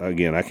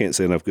 again, I can't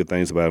say enough good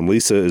things about him.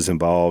 Lisa is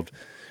involved,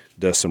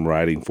 does some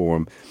writing for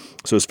him.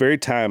 So it's very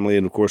timely,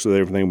 and, of course, with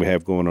everything we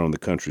have going on in the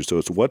country. So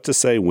it's What to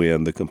Say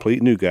When, The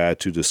Complete New Guide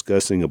to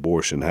Discussing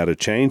Abortion, How to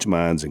Change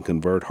Minds and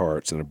Convert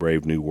Hearts in a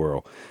Brave New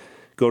World.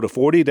 Go to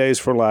 40 Days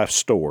for Life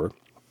store,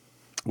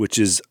 which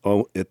is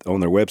on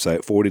their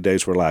website,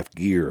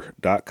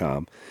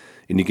 40daysforlifegear.com,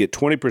 and you get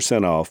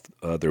 20% off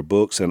their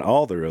books and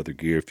all their other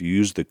gear if you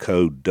use the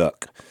code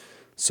DUCK.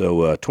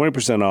 So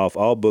 20% off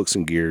all books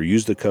and gear.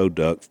 Use the code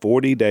DUCK,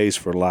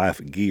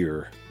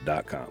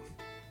 40daysforlifegear.com.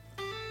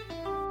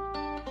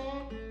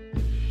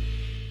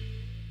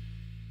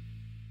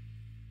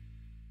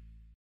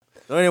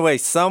 So anyway,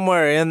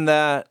 somewhere in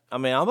that,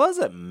 I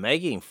wasn't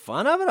making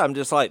fun of it. I'm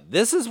just like,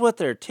 this is what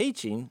they're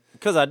teaching.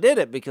 Because I did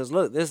it because,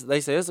 look, they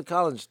say it's a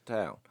college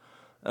town.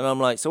 And I'm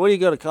like, so what do you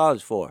go to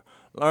college for?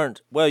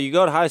 You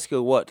go to high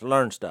school, what? To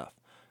learn stuff.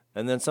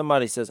 And then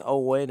somebody says, oh,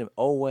 wait,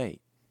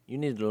 you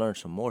need to learn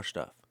some more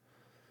stuff.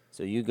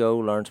 So you go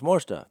learn some more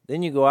stuff.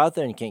 Then you go out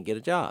there and you can't get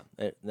a job.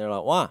 They're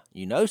like, why?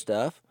 You know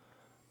stuff.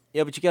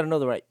 Yeah, but you got to know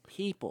the right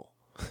people.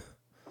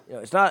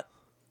 It's not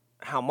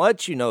how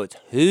much you know, it's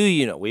who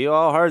you know. We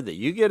all heard that.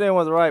 You get in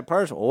with the right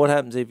person. Well, what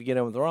happens if you get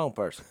in with the wrong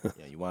person?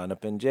 You wind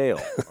up in jail.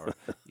 Or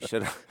you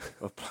should have.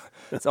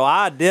 So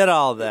I did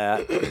all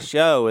that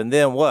show, and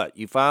then what?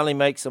 You finally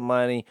make some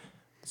money,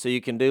 so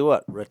you can do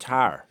what?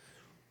 Retire.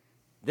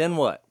 Then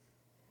what?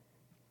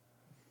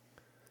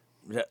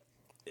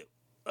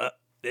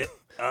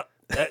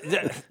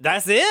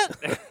 That's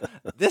it?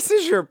 This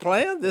is your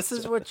plan? This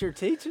is what you're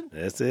teaching?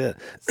 That's it.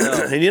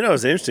 And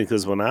it's interesting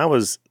because when I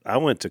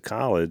went to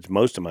college,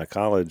 most of my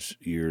college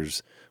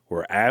years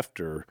were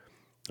after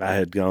I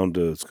had gone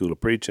to school of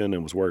preaching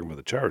and was working with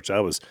the church. I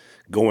was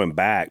going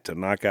back to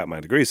knock out my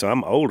degree. So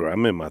I'm older.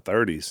 I'm in my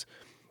 30s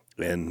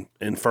and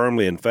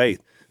firmly in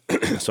faith.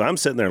 So I'm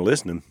sitting there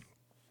listening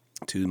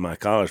to my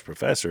college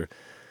professor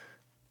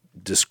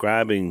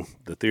describing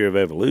the theory of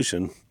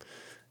evolution.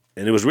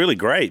 And it was really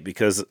great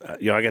because,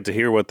 I got to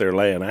hear what they're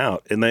laying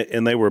out. And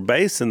they were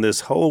basing this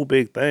whole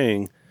big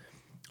thing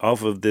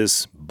off of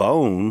this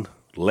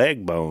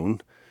leg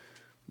bone,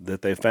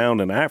 that they found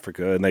in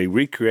Africa. And they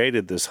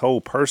recreated this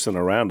whole person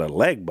around a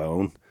leg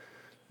bone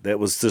that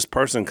was this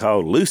person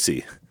called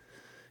Lucy.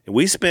 And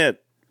we spent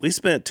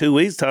 2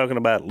 weeks talking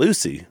about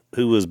Lucy,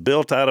 who was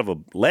built out of a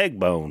leg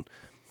bone.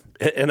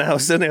 And I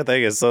was sitting there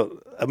thinking,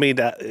 so I mean,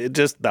 it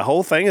just the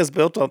whole thing is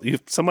built on.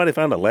 Somebody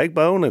found a leg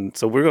bone, and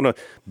so we're going to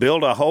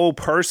build a whole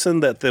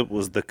person that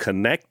was the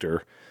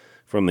connector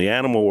from the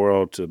animal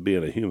world to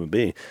being a human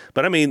being.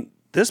 But I mean,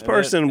 this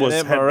person had bought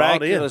in.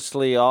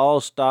 Miraculously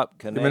all stopped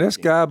connecting. I mean, this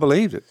guy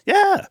believed it.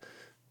 Yeah.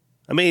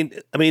 I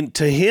mean,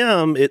 to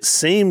him, it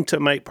seemed to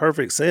make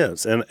perfect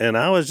sense. And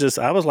I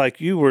was like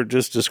you were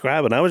just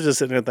describing. I was just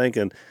sitting there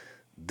thinking,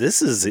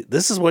 this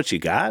is what you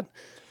got?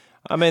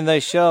 I mean, they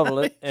shovel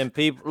it, and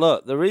people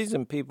look. The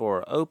reason people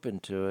are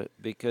open to it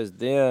because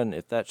then,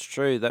 if that's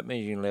true, that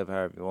means you can live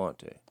however you want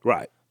to.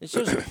 Right. It's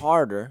just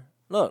harder.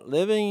 Look,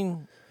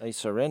 living a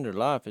surrendered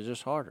life is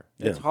just harder.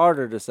 Yeah. It's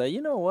harder to say, you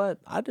know what?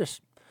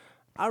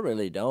 I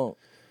really don't.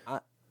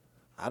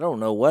 I don't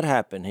know what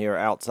happened here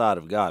outside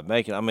of God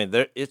making. I mean,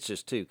 it's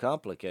just too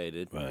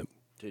complicated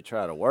to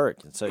try to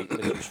work, and so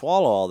you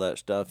swallow all that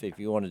stuff if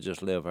you want to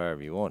just live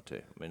however you want to.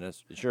 I mean,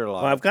 it's your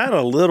life. Well, I've got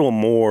a little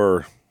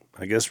more,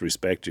 I guess,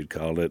 respect you'd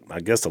call it. I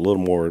guess a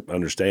little more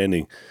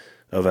understanding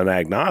of an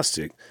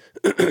agnostic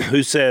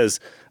who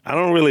says, I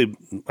don't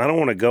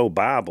want to go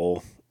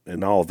Bible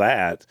and all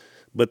that,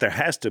 but there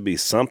has to be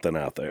something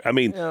out there. I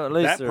mean,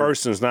 that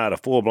person's not a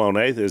full-blown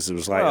atheist. It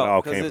was like it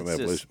all came from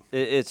evolution.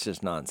 It's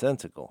just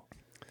nonsensical.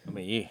 I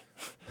mean,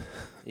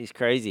 these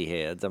crazy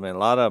heads. I mean, a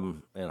lot of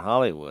them in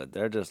Hollywood,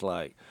 they're just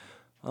like,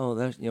 oh,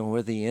 that's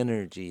we're the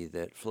energy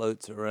that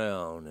floats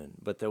around,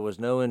 but there was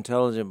no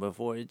intelligent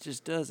before. It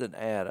just doesn't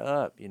add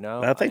up,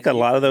 I think a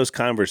lot of those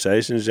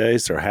conversations,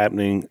 Jase, are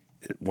happening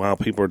while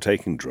people are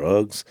taking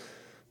drugs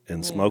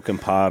and smoking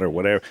pot or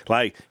whatever.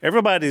 Like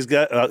everybody's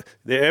got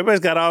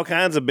all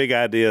kinds of big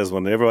ideas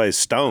when everybody's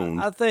stoned.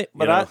 I think,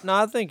 but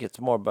I think it's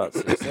more about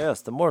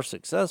success. The more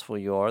successful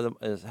you are,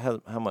 is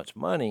how much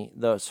money,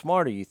 the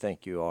smarter you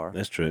think you are.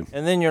 That's true.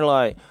 And then you're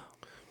like,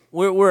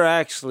 we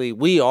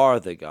are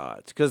the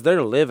gods because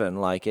they're living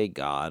like a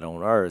god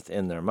on earth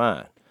in their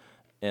mind,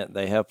 and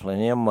they have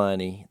plenty of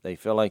money. They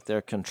feel like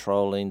they're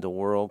controlling the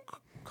world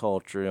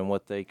culture and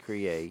what they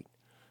create.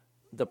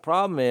 The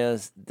problem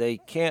is they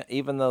can't,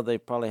 even though they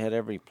probably had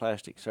every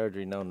plastic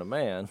surgery known to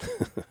man,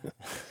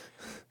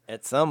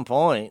 at some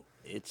point,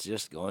 it's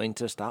just going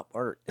to stop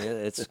work.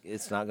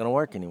 It's not going to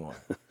work anymore.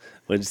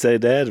 What'd you say,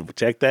 Dad?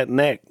 Check that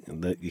neck.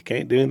 You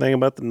can't do anything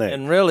about the neck.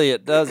 And really,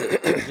 it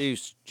doesn't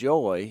produce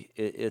joy.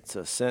 It's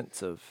a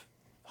sense of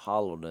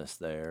hollowness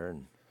there.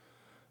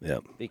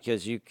 And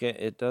because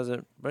it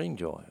doesn't bring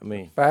joy. I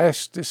mean,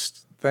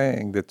 Fastest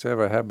thing that's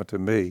ever happened to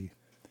me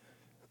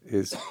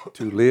is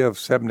to live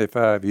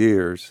 75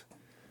 years,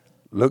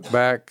 look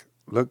back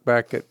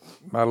at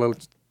my little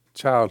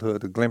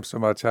childhood, a glimpse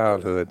of my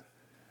childhood,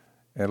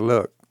 and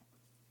look,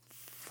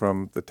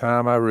 from the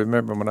time I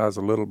remember when I was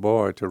a little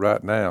boy to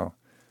right now,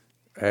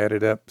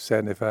 added up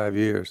 75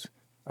 years.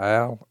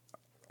 Al,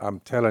 I'm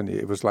telling you,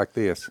 it was like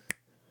this,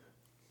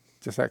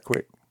 just that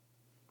quick.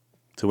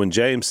 So when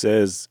James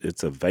says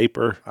it's a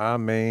vapor, I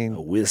mean,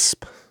 a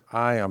wisp,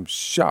 I am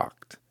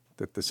shocked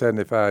that the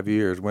 75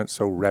 years went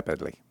so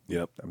rapidly.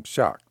 Yep. I'm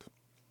shocked.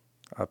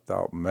 I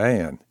thought,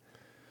 man,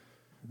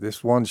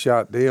 this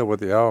one-shot deal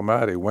with the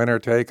Almighty, winner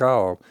take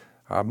all,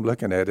 I'm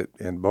looking at it,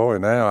 and boy,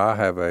 now I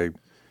have a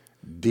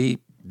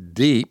deep,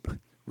 deep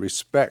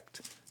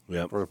respect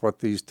for what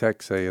these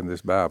texts say in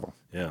this Bible.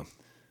 Yeah.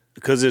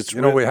 Because it's...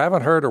 we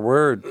haven't heard a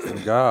word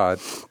from God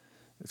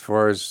as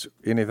far as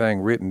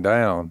anything written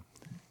down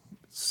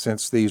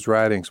since these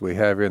writings we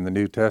have here in the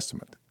New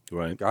Testament.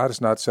 Right. God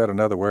has not said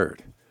another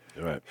word.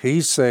 Right.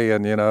 He's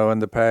saying, in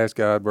the past,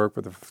 God worked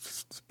with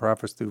the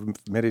prophets through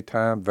many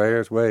times,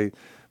 various ways,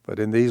 but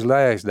in these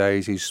last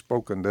days, he's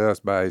spoken to us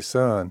by his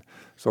Son.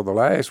 So the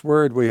last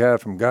word we have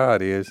from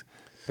God is,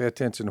 pay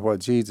attention to what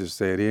Jesus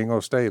said. He ain't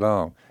going to stay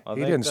long.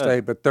 He didn't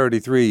stay but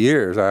 33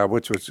 years,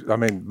 which was,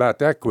 about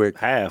that quick.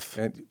 Half.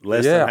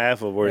 Less than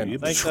half of where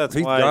you've been. I think that's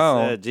he's why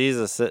gone. He said,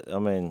 Jesus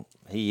said,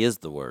 he is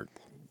the Word.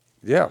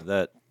 Yeah.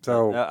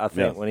 I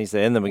think when he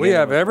said in the beginning, we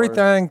have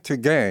everything to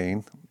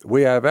gain.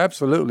 We have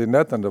absolutely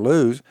nothing to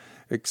lose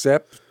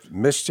except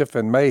mischief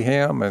and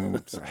mayhem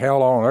and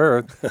hell on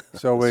earth.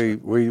 So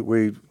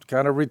we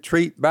kind of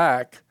retreat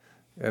back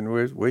and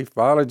we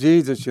follow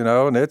Jesus,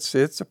 and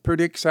it's a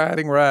pretty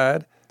exciting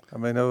ride. I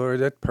mean,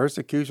 that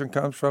persecution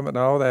comes from it and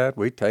all that.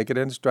 We take it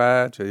in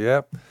stride. So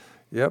yep,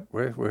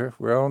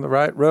 we're on the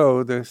right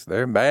road.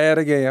 They're mad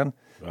again.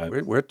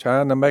 Right. We're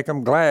trying to make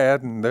them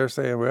glad, and they're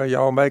saying, "Well,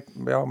 y'all make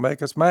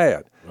us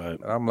mad." Right.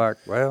 And I'm like,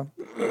 "Well,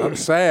 I'm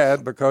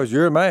sad because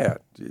you're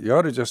mad. You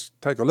ought to just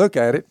take a look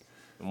at it.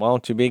 Why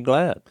don't you be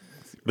glad?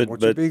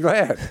 Won't you be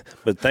glad?"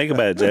 But think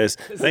about it, Jase.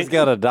 He's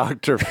got a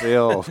Dr.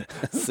 Phil.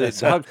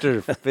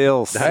 Dr.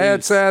 Phil.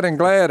 Sad, sad, and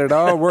glad. It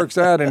all works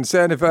out in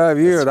 75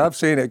 years. I've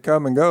seen it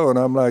come and go, and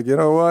I'm like, you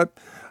know what?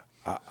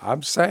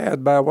 I'm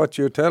sad by what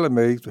you're telling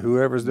me,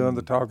 whoever's doing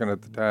the talking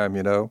at the time,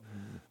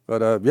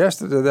 But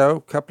yesterday, though,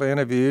 a couple of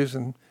interviews,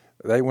 and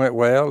they went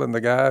well, and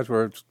the guys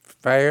were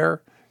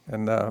fair,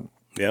 and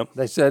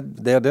they said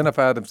they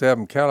identified themselves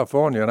in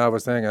California, and I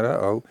was thinking,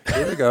 uh-oh,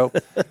 here we go.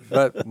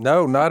 But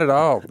no, not at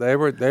all. They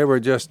were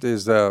just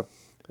as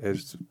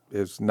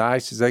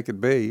nice as they could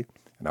be.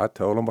 And I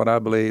told them what I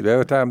believed.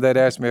 Every time they'd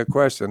ask me a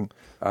question,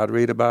 I'd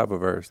read a Bible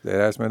verse.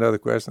 They'd ask me another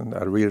question,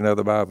 I'd read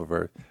another Bible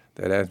verse.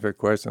 They'd ask me a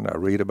question, I'd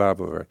read a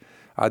Bible verse.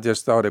 I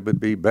just thought it would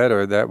be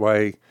better that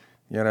way.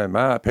 In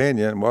my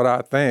opinion, what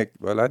I think,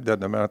 well, that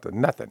doesn't amount to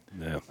nothing.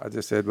 Yeah. I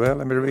just said, well,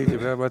 let me read you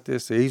about what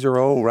this. These are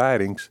old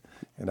writings,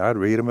 and I'd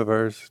read them a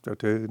verse or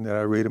two, and then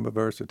I'd read them a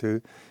verse or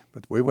two.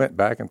 But we went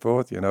back and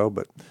forth,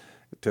 But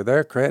to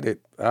their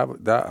credit,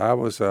 I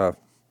was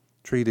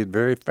treated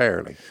very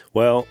fairly.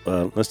 Well,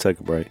 let's take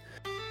a break.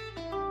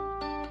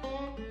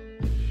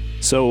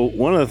 So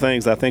one of the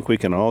things I think we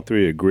can all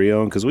three agree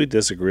on, because we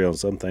disagree on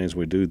some things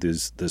we do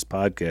this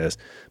podcast,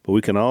 but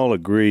we can all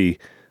agree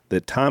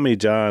that Tommy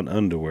John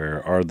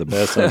underwear are the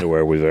best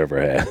underwear we've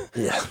ever had.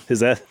 Yeah. Is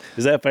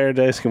that fair,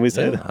 Jase? Can we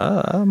say that?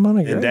 I'm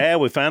gonna agree. And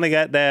Dad, we finally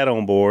got Dad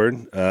on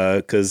board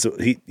because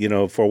he,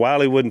 for a while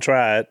he wouldn't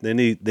try it. Then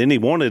he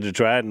wanted to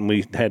try it, and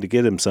we had to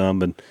get him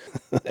some.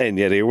 And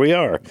yet here we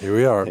are.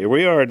 Here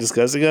we are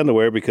discussing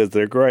underwear because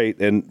they're great,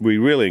 and we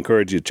really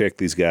encourage you to check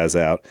these guys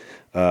out.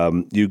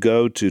 You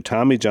go to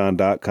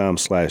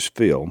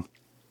TommyJohn.com/Phil,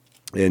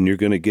 and you're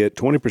going to get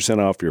 20%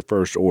 off your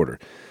first order.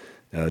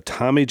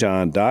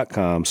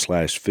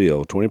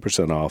 TommyJohn.com/Phil,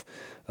 20% off.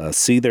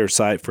 See their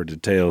site for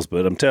details,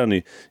 but I'm telling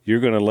you, you're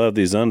going to love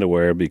these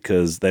underwear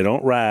because they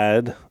don't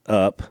ride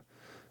up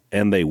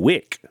and they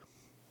wick,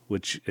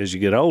 which as you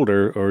get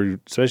older, or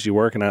especially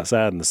working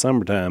outside in the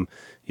summertime,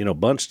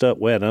 bunched up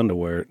wet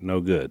underwear, no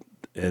good.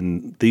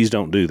 And these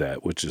don't do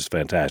that, which is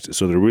fantastic.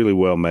 So they're really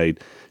well made.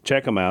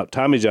 Check them out,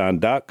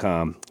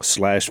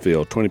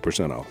 TommyJohn.com/Phil,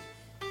 20% off.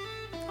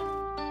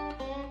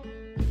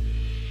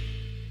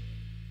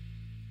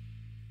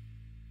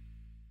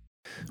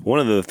 One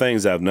of the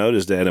things I've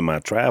noticed, Dad, in my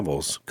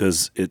travels,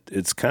 because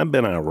it's kind of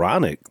been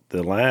ironic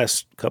the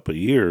last couple of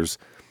years,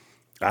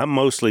 I'm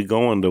mostly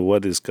going to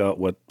what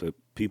the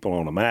people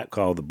on the map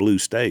call the blue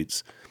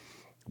states,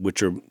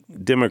 which are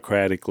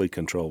democratically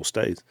controlled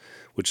states,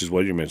 which is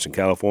what you mentioned,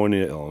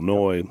 California,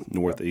 Illinois,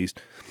 Northeast.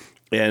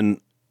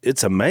 And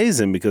it's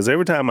amazing because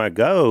every time I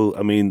go,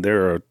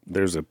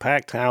 there's a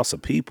packed house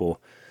of people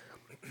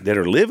that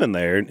are living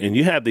there, and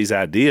you have these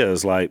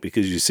ideas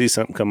because you see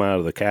something come out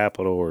of the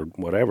Capitol or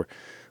whatever.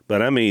 But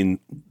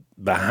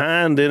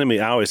behind enemy,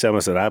 I always tell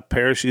myself, I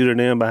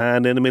parachuted in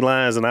behind enemy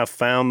lines and I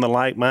found the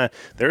like mind.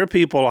 There are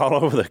people all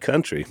over the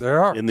country.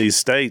 There are. In these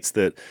states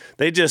that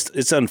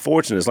it's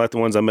unfortunate. It's like the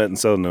ones I met in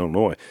Southern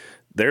Illinois.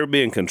 They're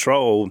being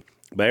controlled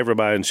by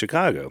everybody in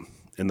Chicago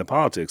in the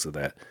politics of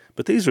that.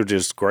 But these are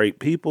just great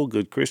people,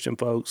 good Christian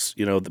folks,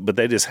 but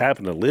they just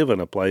happen to live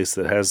in a place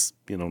that has,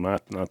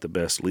 not the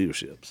best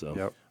leadership. So.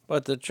 Yep.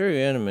 But the true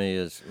enemy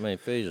is,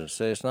 Ephesians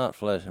says it's not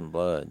flesh and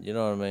blood. You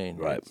know what I mean?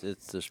 Right.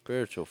 It's the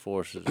spiritual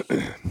forces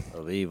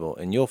of evil,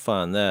 and you'll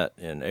find that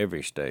in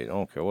every state. I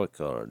don't care what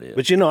color it is.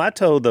 But I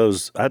told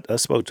I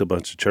spoke to a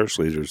bunch of church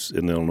leaders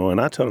in Illinois,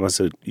 and I told them, I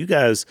said, you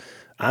guys,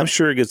 I'm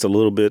sure it gets a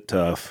little bit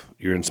tough.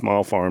 You're in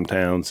small farm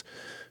towns.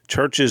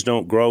 Churches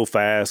don't grow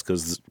fast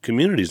because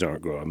communities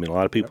aren't growing. A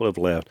lot of people have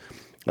left.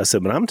 I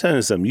said, but I'm telling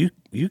you something,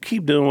 you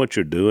keep doing what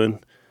you're doing,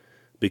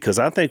 because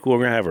I think we're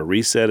going to have a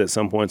reset at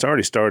some point. It's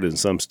already started in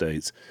some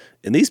states.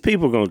 And these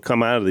people are going to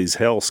come out of these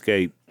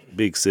hellscape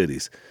big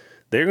cities.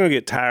 They're going to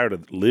get tired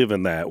of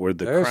living that, where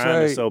the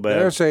crime is so bad.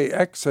 There's a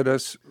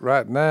exodus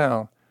right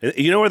now.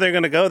 You know where they're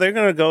going to go? They're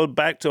going to go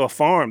back to a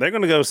farm. They're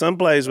going to go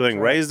someplace where they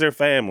can raise their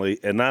family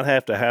and not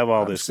have to have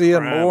all this seeing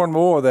crime. more and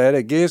more of that.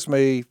 It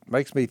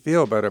makes me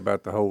feel better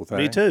about the whole thing.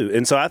 Me too.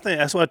 And so I think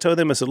that's what I told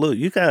them. I said, look,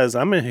 you guys,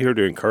 I'm in here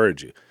to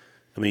encourage you.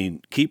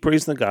 Keep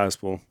preaching the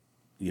gospel.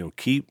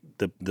 Keep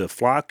the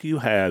flock you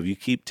have, you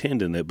keep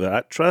tending it.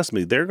 But trust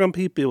me, they're going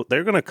to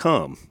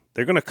come.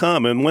 They're going to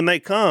come. And when they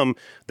come,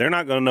 they're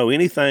not going to know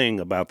anything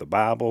about the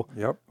Bible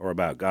or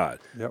about God.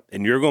 Yep.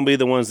 And you're going to be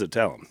the ones that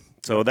tell them.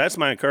 So that's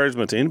my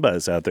encouragement to anybody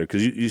that's out there,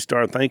 because you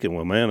start thinking,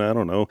 well, man, I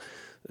don't know.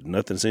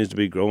 Nothing seems to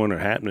be growing or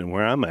happening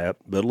where I'm at.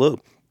 But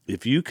look,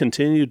 if you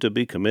continue to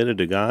be committed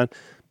to God,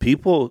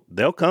 people,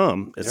 they'll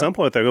come. At some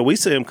point, they'll go. We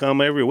see them come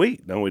every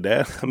week, don't we,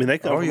 Dad? They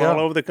come from all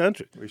over the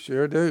country. We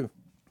sure do.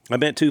 I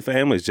met two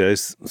families,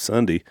 Jase,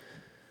 Sunday.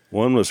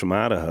 One was from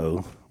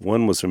Idaho.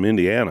 One was from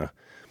Indiana.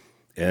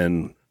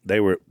 And they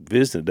were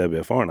visiting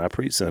WFR, and I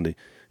preached Sunday.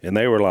 And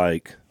they were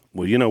like,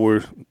 well,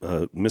 we're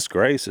Miss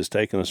Grace is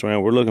taking us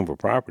around. We're looking for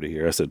property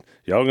here. I said,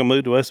 y'all going to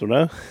move to West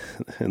Monroe?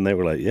 And they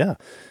were like, yeah.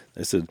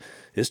 They said,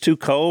 it's too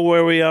cold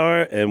where we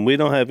are, and we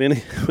don't have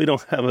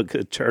a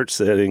good church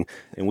setting,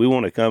 and we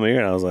want to come here.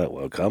 And I was like,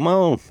 well, come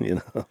on.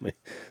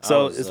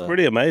 So it's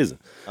pretty amazing.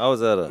 I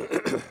was at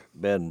a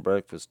bed and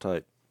breakfast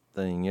type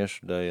thing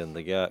yesterday, and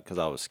the guy, because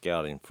I was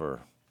scouting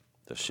for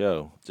the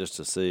show just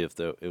to see if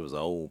it was an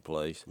old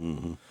place,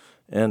 and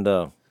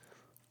the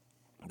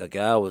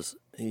guy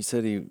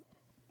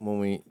when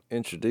we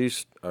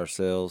introduced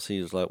ourselves,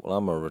 he was like, well,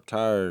 I'm a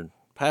retired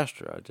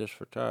pastor. I just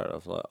retired. I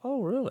was like,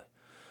 oh, really?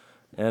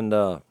 And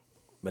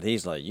but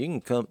he's like,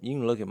 you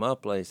can look at my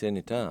place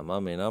anytime.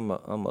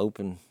 I'm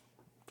open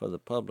for the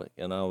public.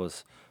 And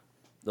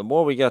the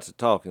more we got to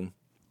talking,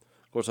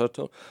 of course,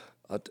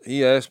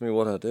 he asked me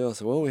what I do. I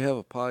said, well, we have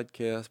a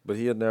podcast, but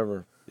he had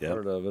never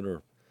heard of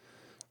it.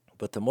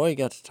 But the more he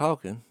got to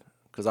talking,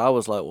 because I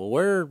was like, well,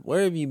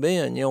 where have you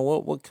been? You know,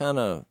 what kind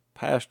of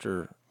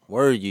pastor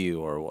were you?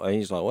 Or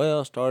he's like,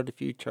 well, I started a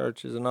few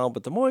churches and all.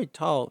 But the more he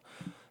talked,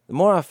 the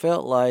more I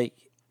felt like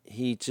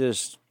he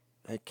just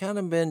had kind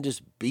of been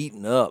just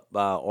beaten up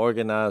by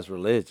organized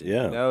religion.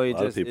 Yeah, you know, a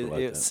lot of people like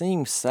it that.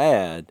 seemed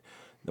sad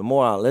the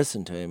more I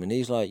listened to him. And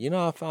he's like,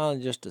 I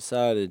finally just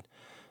decided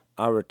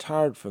I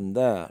retired from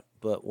that.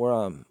 But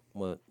what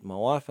my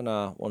wife and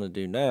I want to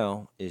do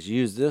now is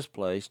use this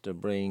place to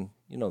bring,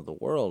 the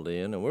world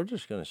in, and we're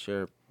just going to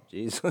share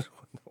Jesus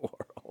with the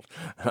world.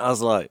 And I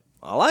was like,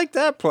 I like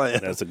that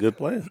plan. That's a good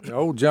plan.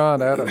 Old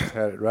John Adams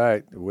had it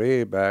right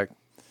way back.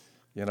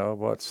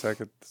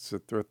 Second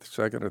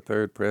or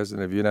third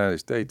president of the United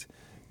States.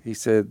 He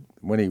said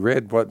when he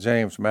read what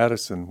James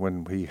Madison,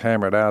 when he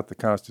hammered out the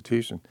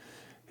Constitution,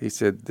 he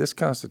said this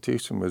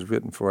Constitution was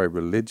written for a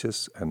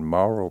religious and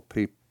moral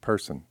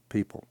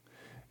people.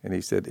 And he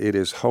said it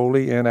is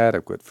wholly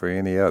inadequate for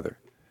any other.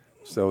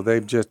 So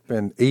they've just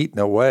been eating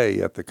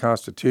away at the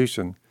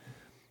Constitution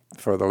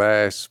for the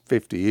last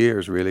 50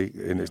 years, really,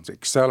 and it's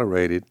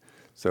accelerated.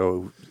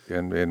 So,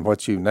 and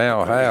what you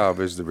now have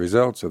is the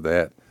results of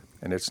that,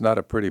 and it's not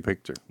a pretty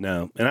picture.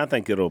 No, and I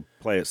think it'll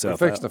play We're itself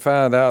fixing out. to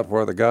find out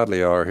where the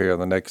godly are here in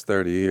the next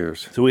 30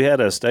 years. So we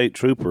had a state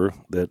trooper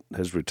that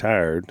has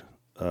retired.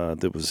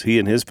 He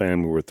and his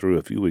family were through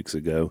a few weeks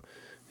ago.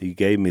 He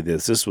gave me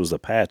this. This was a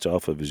patch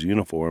off of his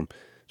uniform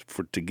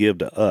to give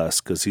to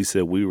us because he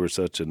said we were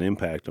such an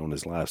impact on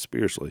his life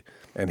spiritually.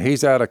 And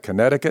he's out of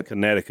Connecticut?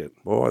 Connecticut.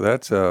 Boy,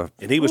 that's a...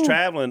 And he was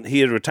traveling. He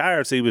had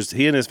retired, so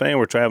he and his family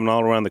were traveling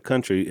all around the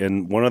country,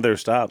 and one of their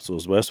stops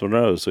was West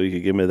Monroe, so he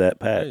could give me that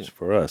patch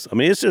for us. I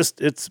mean,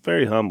 it's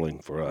very humbling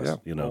for us,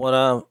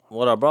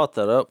 What I brought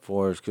that up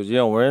for is because,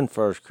 we're in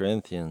 1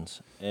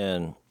 Corinthians,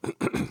 and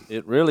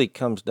it really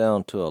comes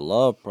down to a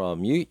love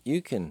problem.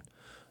 You can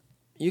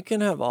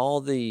have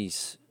all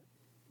these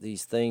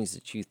things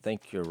that you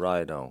think you're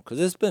right on, because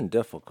it's been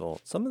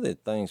difficult. Some of the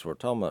things we're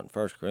talking about in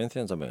 1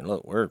 Corinthians, I mean,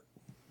 look, we're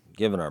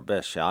giving our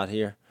best shot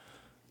here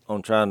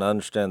on trying to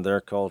understand their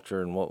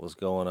culture and what was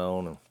going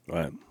on.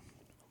 Right.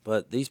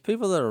 But these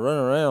people that are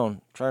running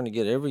around trying to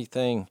get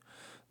everything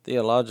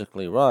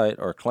theologically right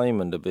or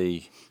claiming to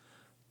be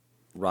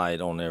right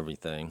on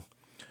everything,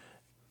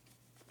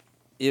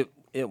 it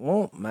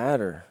won't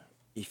matter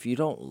if you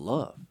don't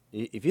love.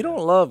 If you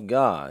don't love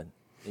God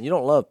and you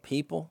don't love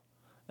people,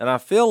 and I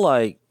feel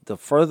like the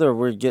further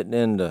we're getting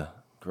into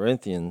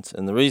Corinthians,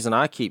 and the reason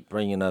I keep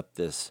bringing up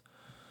this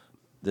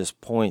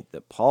point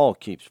that Paul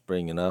keeps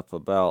bringing up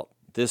about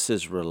this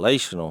is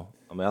relational.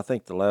 I mean, I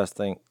think the last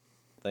thing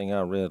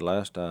I read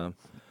last time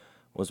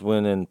was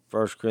when in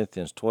 1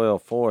 Corinthians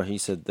 12:4 he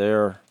said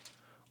there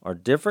are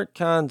different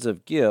kinds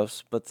of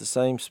gifts, but the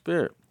same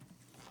Spirit.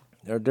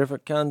 There are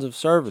different kinds of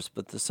service,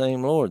 but the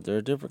same Lord. There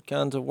are different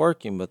kinds of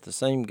working, but the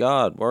same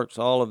God works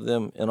all of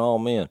them in all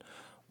men.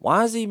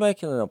 Why is he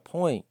making it a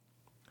point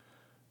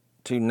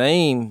to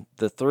name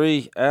the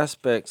three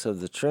aspects of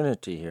the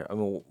Trinity here? I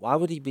mean, why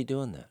would he be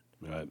doing that?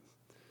 Right.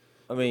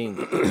 I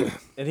mean,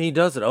 and he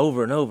does it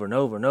over and over and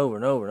over and over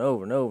and over and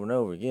over and over and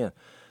over again.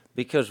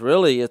 Because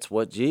really, it's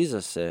what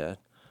Jesus said.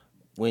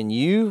 When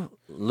you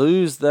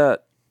lose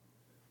that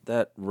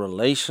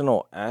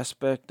relational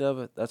aspect of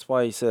it, that's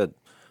why he said,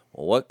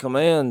 well, what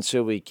commands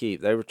shall we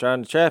keep? They were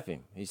trying to trap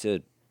him. He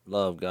said,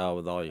 love God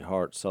with all your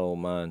heart, soul,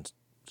 mind,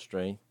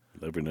 strength.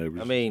 Love your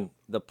neighbors. I mean,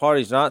 the part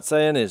he's not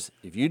saying is,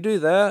 if you do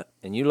that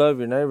and you love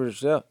your neighbor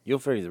as yourself, you'll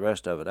figure the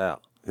rest of it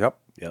out. Yep.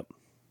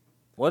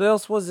 What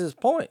else was his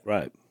point?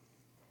 Right.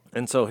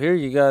 And so here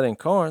you got in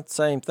Corinth,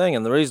 same thing.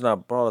 And the reason I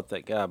brought up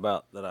that guy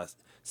about that I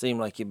seemed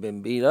like he'd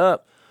been beat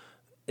up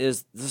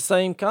is the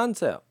same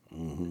concept.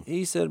 Mm-hmm.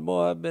 He said,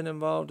 boy, I've been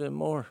involved in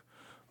more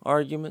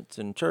arguments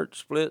and church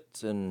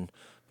splits and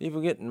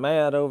people getting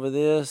mad over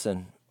this.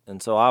 And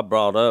so I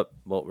brought up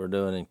what we're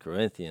doing in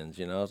Corinthians.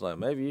 I was like,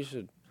 maybe you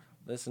should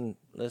listen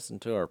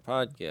to our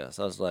podcast.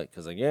 I was like,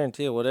 because I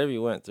guarantee you, whatever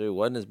you went through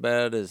wasn't as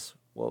bad as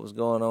what was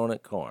going on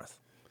at Corinth.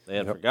 They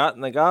had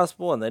forgotten the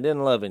gospel and they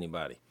didn't love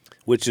anybody.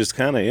 Which is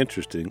kind of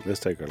interesting. Let's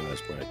take our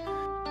last break.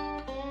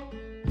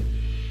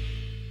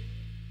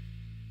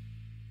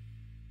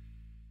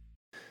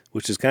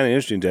 Which is kind of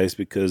interesting, Jase,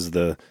 because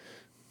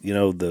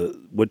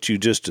what you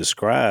just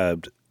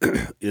described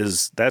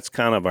that's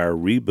kind of our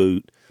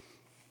reboot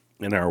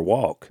in our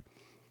walk.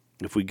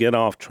 If we get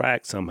off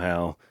track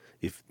somehow,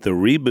 if the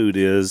reboot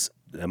is,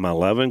 am I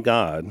loving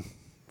God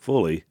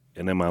fully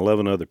and am I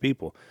loving other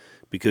people?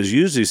 Because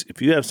usually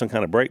if you have some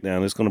kind of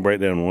breakdown, it's going to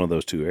break down in one of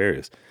those two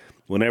areas.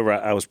 Whenever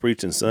I was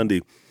preaching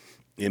Sunday,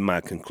 in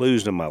my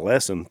conclusion of my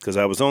lesson, because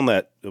I was on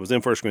that, it was in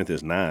 1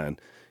 Corinthians 9,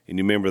 and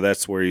you remember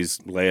that's where he's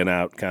laying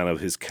out kind of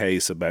his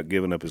case about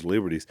giving up his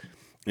liberties.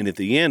 And at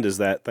the end is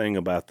that thing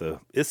about the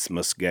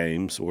Isthmus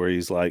games where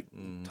he's like,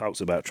 talks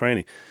about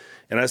training.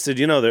 And I said,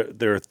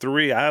 there are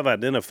three, I've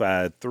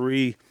identified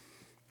three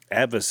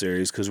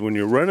adversaries, because when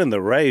you're running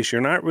the race,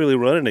 you're not really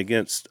running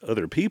against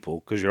other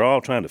people because you're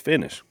all trying to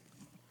finish.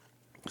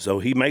 So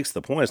he makes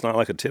the point, it's not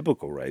like a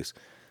typical race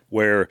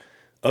where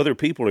other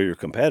people are your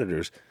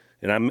competitors.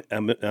 And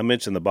I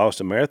mentioned the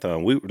Boston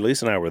Marathon.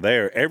 Lisa and I were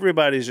there.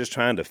 Everybody's just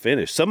trying to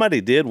finish. Somebody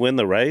did win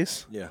the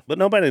race, but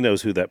nobody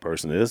knows who that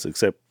person is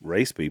except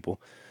race people.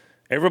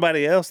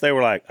 Everybody else, they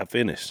were like, I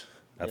finished.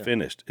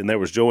 And there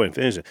was joy in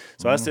finishing.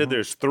 So I said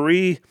there's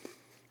 3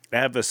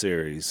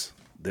 adversaries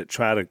that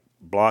try to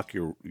block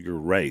your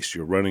race,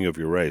 your running of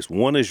your race.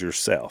 One is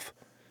yourself,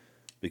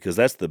 because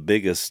that's the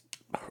biggest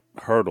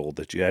hurdle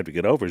that you have to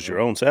get over is your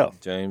own self.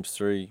 James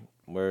 3,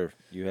 where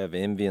you have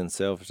envy and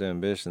selfish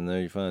ambition,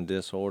 there you find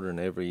disorder and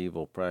every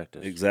evil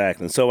practice.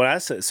 Exactly. And so I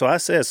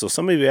said, so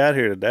some of you out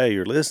here today,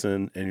 you're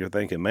listening and you're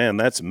thinking, man,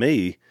 that's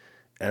me.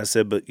 And I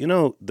said, but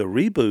the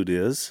reboot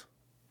is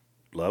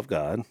love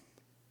God,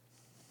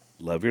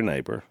 love your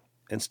neighbor,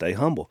 and stay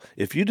humble.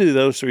 If you do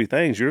those 3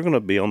 things, you're going to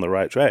be on the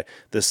right track.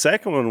 The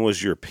second one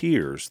was your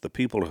peers, the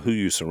people who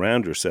you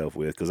surround yourself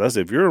with. Because I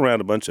said, if you're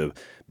around a bunch of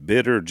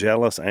bitter,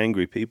 jealous,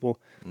 angry people,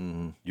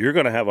 you're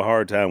going to have a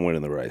hard time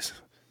winning the race,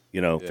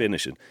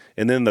 finishing.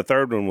 And then the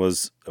third one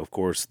was, of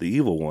course, the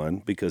evil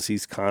one, because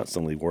he's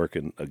constantly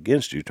working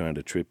against you, trying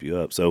to trip you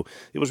up. So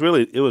it was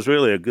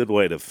really a good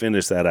way to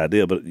finish that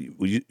idea. But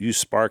you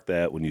sparked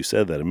that when you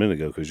said that a minute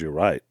ago, because you're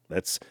right.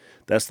 That's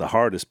the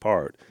hardest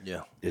part.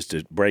 Yeah. Is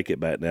to break it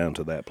back down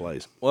to that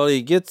place. Well,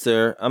 he gets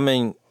there. I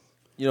mean,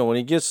 when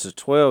he gets to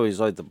 12, he's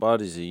like, the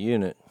body's a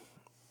unit,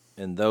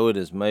 and though it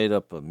is made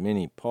up of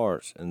many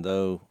parts, and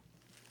though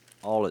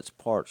all its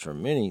parts are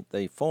many,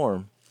 they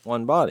form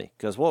one body.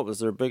 Because what was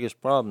their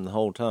biggest problem the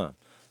whole time?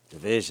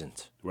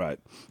 Divisions. Right.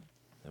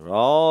 They were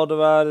all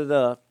divided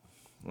up,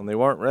 and they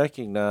weren't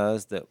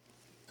recognized that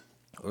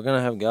we're going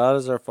to have God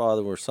as our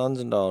Father. We're sons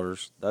and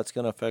daughters. That's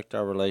going to affect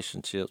our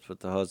relationships with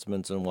the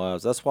husbands and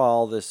wives. That's why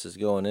all this is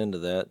going into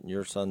that.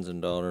 Your sons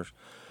and daughters.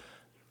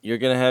 You're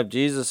going to have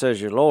Jesus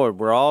as your Lord.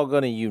 We're all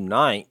going to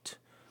unite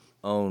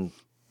on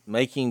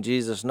making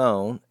Jesus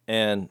known,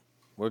 and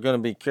we're going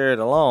to be carried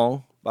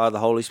along by the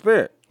Holy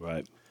Spirit.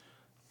 Right.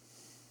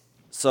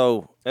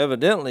 So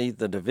evidently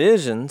the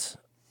divisions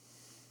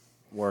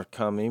were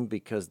coming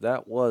because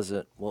that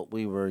wasn't what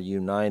we were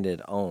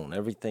united on.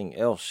 Everything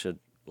else should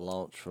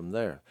launch from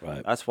there.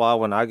 Right. That's why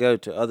when I go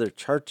to other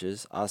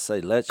churches, I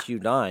say, let's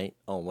unite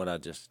on what I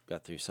just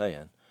got through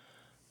saying.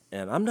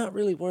 And I'm not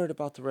really worried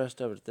about the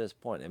rest of it at this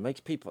point. It makes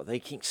people, they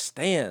can't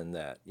stand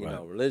that,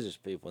 religious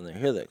people, when they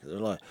hear that, because they're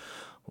like,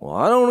 well,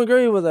 I don't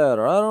agree with that,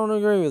 or I don't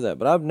agree with that.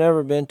 But I've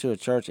never been to a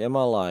church in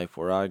my life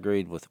where I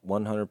agreed with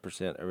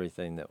 100%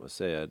 everything that was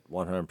said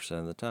 100%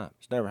 of the time.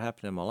 It's never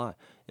happened in my life.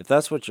 If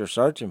that's what you're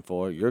searching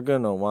for, you're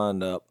going to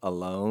wind up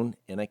alone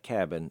in a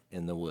cabin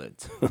in the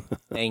woods,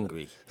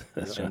 angry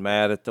and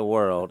mad at the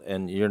world,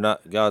 and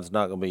God's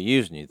not going to be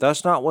using you.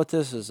 That's not what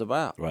this is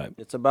about. Right.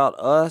 It's about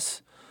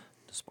us,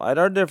 despite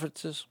our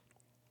differences,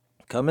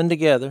 coming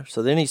together.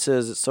 So then he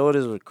says, so it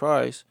is with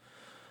Christ.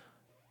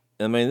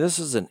 I mean, this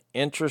is an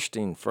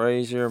interesting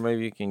phrase here.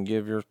 Maybe you can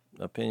give your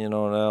opinion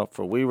on it out.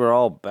 For we were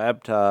all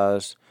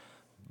baptized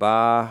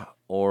by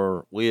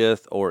or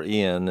with or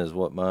in, is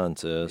what mine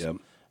says. Yep.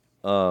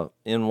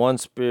 In one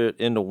spirit,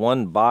 into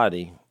one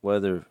body,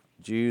 whether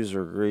Jews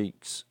or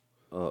Greeks,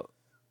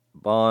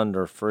 bond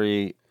or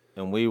free,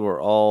 and we were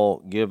all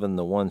given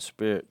the one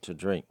spirit to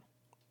drink.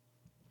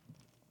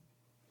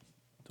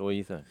 So what do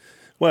you think?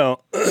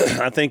 Well,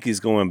 I think he's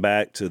going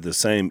back to the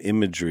same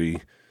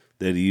imagery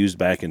that he used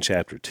back in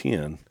chapter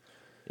 10.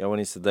 Yeah, when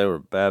he said they were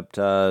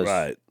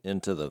baptized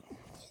into the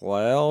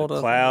cloud.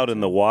 The cloud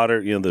and the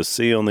water, the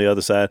sea on the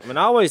other side. I mean,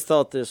 I always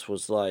thought this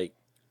was like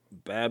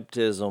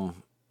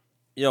baptism,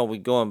 we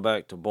going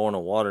back to born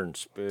of water and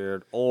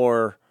spirit,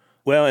 or...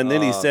 Well, and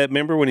then he said,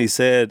 remember when he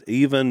said,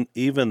 even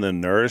the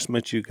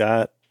nourishment you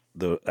got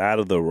out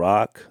of the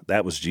rock,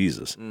 that was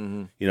Jesus.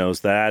 Mm-hmm.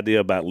 It's the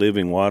idea about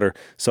living water.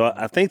 So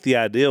I think the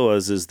idea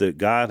is that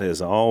God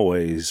has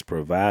always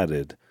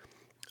provided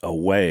a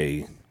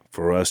way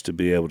for us to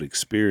be able to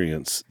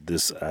experience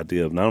this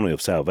idea of not only of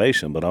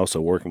salvation, but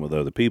also working with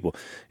other people.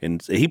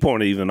 And he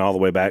pointed even all the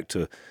way back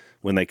to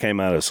when they came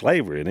out of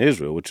slavery in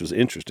Israel, which was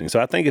interesting. So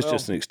I think it's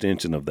just an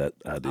extension of that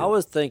idea. I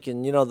was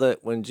thinking, that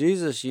when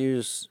Jesus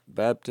used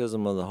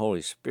baptism of the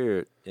Holy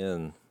Spirit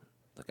in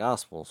the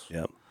Gospels,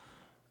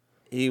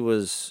 he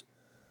was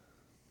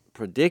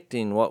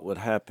predicting what would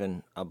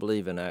happen, I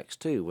believe, in Acts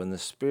 2, when the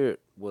Spirit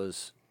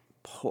was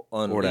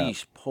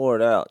unleashed,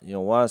 poured out.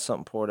 Why is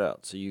something poured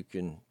out? So you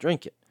can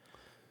drink it.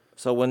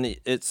 So when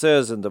it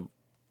says in the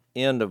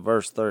end of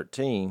verse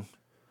 13,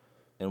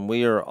 and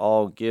we are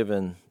all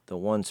given the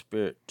one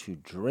Spirit to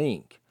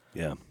drink.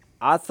 Yeah.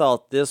 I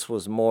thought this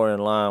was more in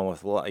line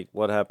with like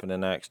what happened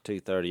in Acts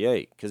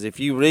 2:38. Because if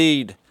you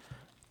read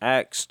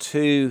Acts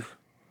 2,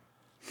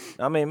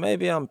 I mean,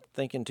 maybe I'm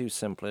thinking too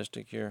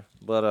simplistic here,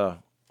 but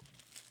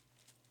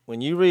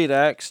when you read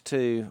Acts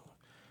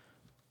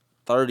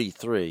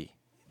 2:33,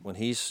 when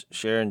he's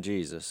sharing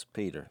Jesus,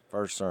 Peter,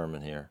 first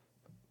sermon here,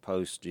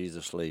 post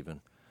Jesus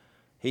leaving,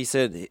 he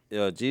said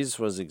Jesus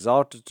was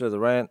exalted to the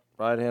right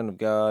hand of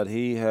God.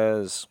 He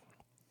has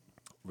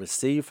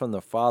received from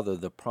the Father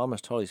the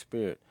promised Holy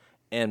Spirit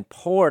and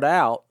poured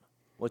out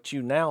what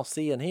you now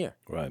see and hear.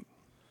 Right.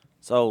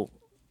 So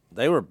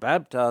they were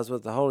baptized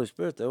with the Holy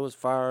Spirit. There was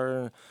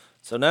fire.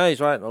 So now he's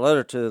writing a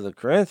letter to the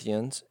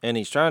Corinthians, and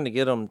he's trying to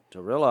get them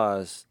to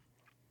realize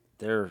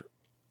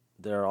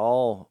they're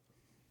all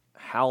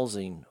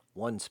housing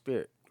one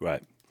Spirit.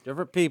 Right.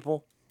 Different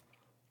people,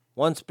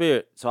 one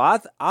Spirit. So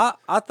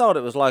I thought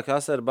it was like I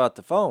said about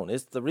the phone.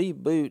 It's the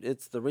reboot.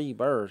 It's the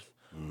rebirth.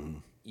 Mm-hmm.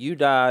 You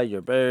die,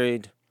 you're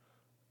buried,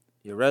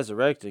 you're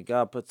resurrected.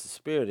 God puts the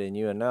Spirit in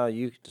you, and now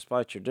you,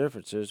 despite your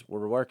differences,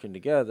 we're working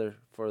together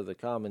for the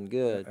common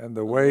good. And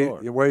the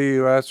way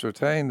you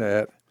ascertain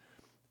that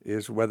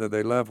is whether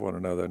they love one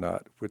another or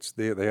not, which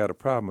they had a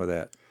problem with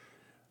that.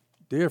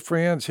 Dear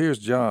friends, here's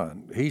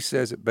John. He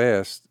says it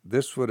best.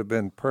 This would have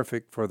been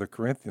perfect for the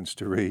Corinthians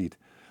to read.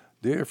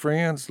 Dear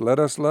friends, let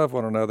us love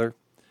one another,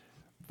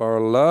 for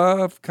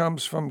love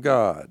comes from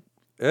God.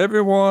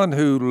 Everyone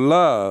who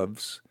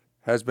loves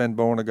has been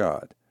born of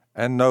God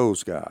and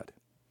knows God.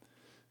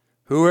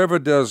 Whoever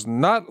does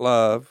not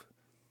love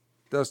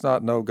does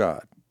not know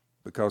God,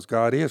 because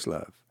God is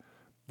love.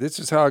 This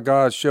is how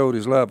God showed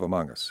his love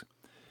among us.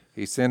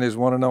 He sent his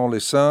one and only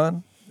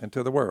Son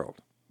into the world,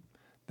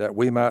 that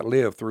we might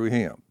live through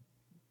him.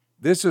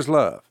 This is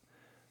love.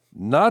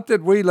 Not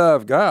that we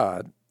love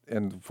God,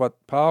 and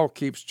what Paul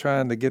keeps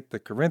trying to get the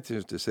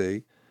Corinthians to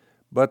see,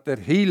 but that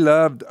he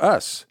loved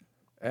us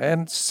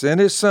and sent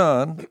his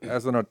Son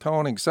as an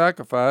atoning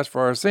sacrifice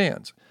for our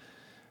sins.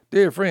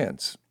 Dear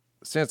friends,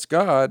 since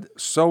God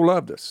so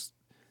loved us,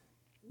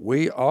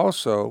 we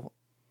also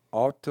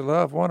ought to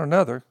love one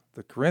another.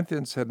 The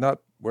Corinthians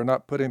were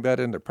not putting that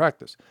into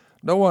practice.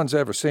 No one's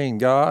ever seen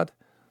God,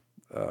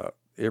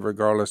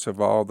 regardless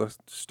of all the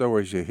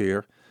stories you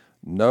hear.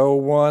 No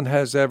one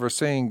has ever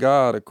seen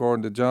God,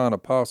 according to John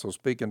Apostle,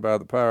 speaking by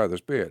the power of the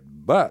Spirit.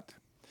 But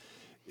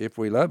if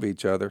we love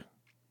each other,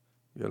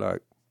 you're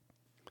like,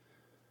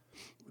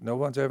 no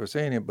one's ever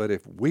seen him, but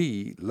if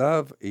we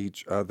love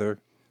each other,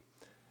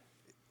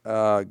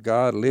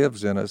 God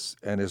lives in us,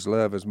 and his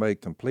love is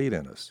made complete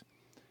in us.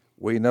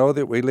 We know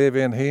that we live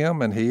in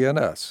him and he in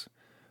us,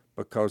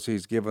 because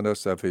he's given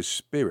us of his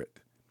Spirit,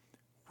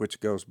 which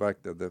goes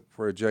back to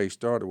where Jase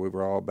started. We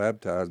were all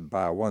baptized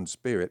by one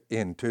Spirit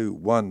into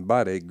one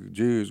body,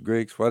 Jews,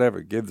 Greeks,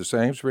 whatever, give the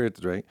same Spirit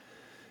to drink.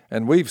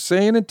 And we've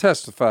seen and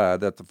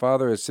testified that the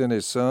Father has sent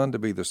his Son to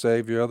be the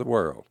Savior of the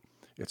world.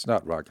 It's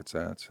not rocket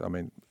science. I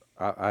mean,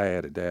 I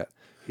added that.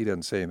 He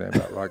doesn't say anything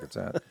about rocket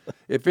science.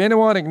 If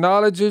anyone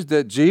acknowledges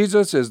that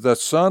Jesus is the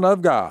Son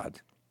of God,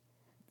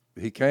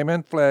 he came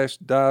in flesh,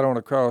 died on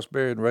a cross,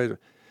 buried, and raised.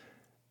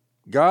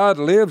 God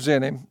lives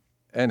in him,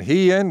 and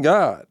he in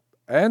God.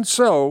 And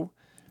so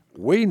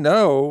we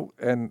know,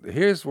 and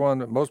here's one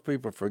that most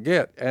people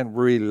forget, and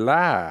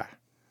rely.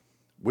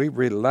 We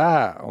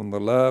rely on the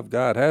love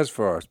God has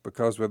for us,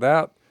 because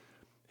without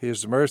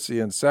his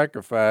mercy and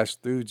sacrifice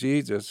through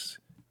Jesus,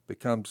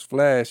 becomes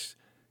flesh,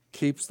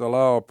 keeps the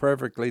law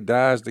perfectly,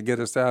 dies to get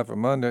us out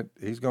from under it.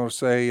 He's going to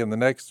say in the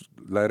next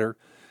letter,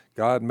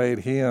 God made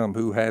him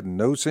who had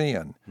no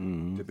sin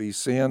to be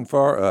sin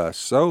for us,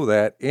 so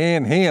that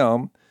in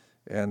him,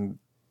 and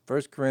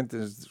 1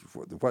 Corinthians,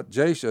 what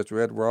Jase just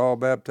read, we're all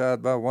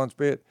baptized by one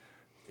Spirit,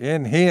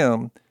 in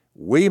him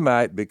we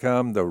might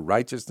become the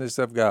righteousness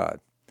of God.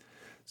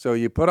 So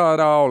you put it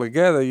all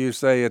together, you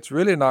say it's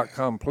really not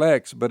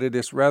complex, but it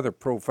is rather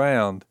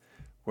profound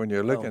when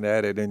you're looking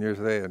at it, and you're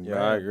saying,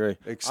 yeah, I agree.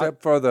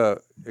 Except for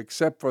the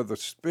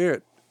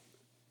Spirit,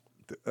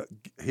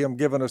 him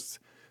giving us,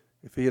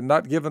 if he had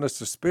not given us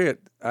the Spirit,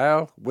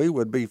 Al, we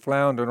would be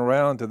floundering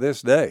around to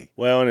this day.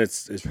 Well, and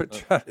it's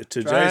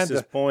to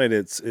Jase's point,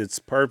 it's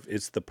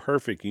the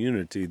perfect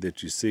unity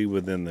that you see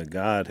within the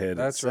Godhead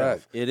That's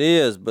itself. right. It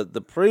is, but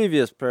the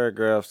previous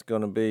paragraph's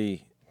going to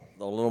be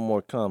a little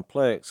more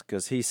complex,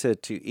 because he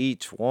said to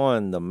each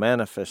one, the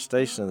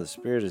manifestation of the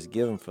Spirit is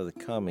given for the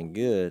common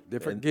good.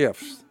 Different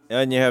gifts.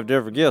 And you have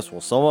different gifts. Well,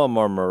 some of them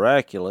are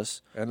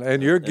miraculous.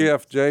 And your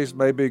gift, Jase,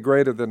 may be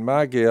greater than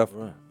my gift,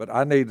 but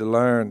I need to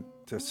learn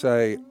to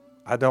say,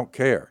 I don't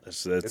care.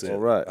 That's it. All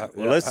right.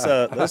 Well,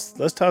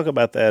 let's talk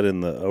about that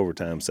in the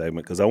overtime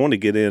segment, because I want to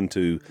get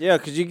into. Yeah,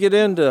 because you get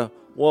into,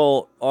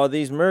 well, are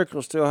these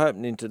miracles still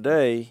happening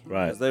today?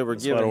 Right. As they were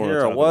That's what I given wanna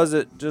here, or talk was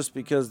it just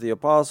because the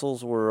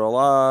apostles were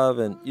alive?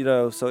 And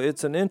so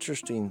it's an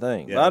interesting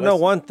thing. Yeah, But I know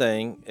one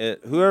thing: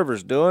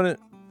 whoever's doing it,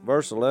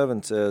 verse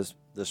 11 says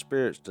the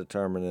Spirit's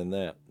determining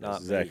that. Not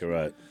That's exactly me.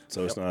 right.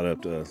 So it's not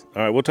up to us.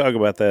 All right, we'll talk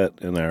about that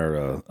in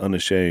our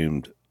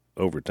unashamed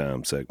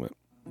overtime segment.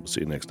 We'll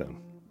see you next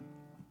time.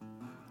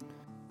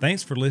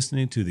 Thanks for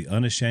listening to the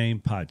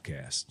Unashamed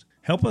Podcast.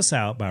 Help us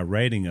out by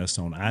rating us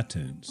on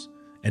iTunes.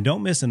 And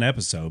don't miss an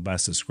episode by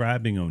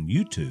subscribing on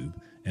YouTube,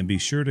 and be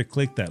sure to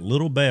click that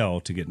little bell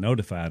to get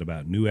notified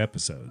about new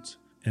episodes.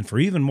 And for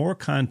even more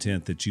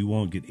content that you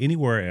won't get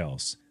anywhere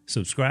else,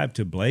 subscribe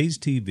to Blaze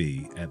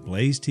TV at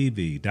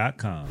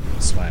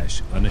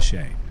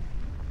blazetv.com/unashamed.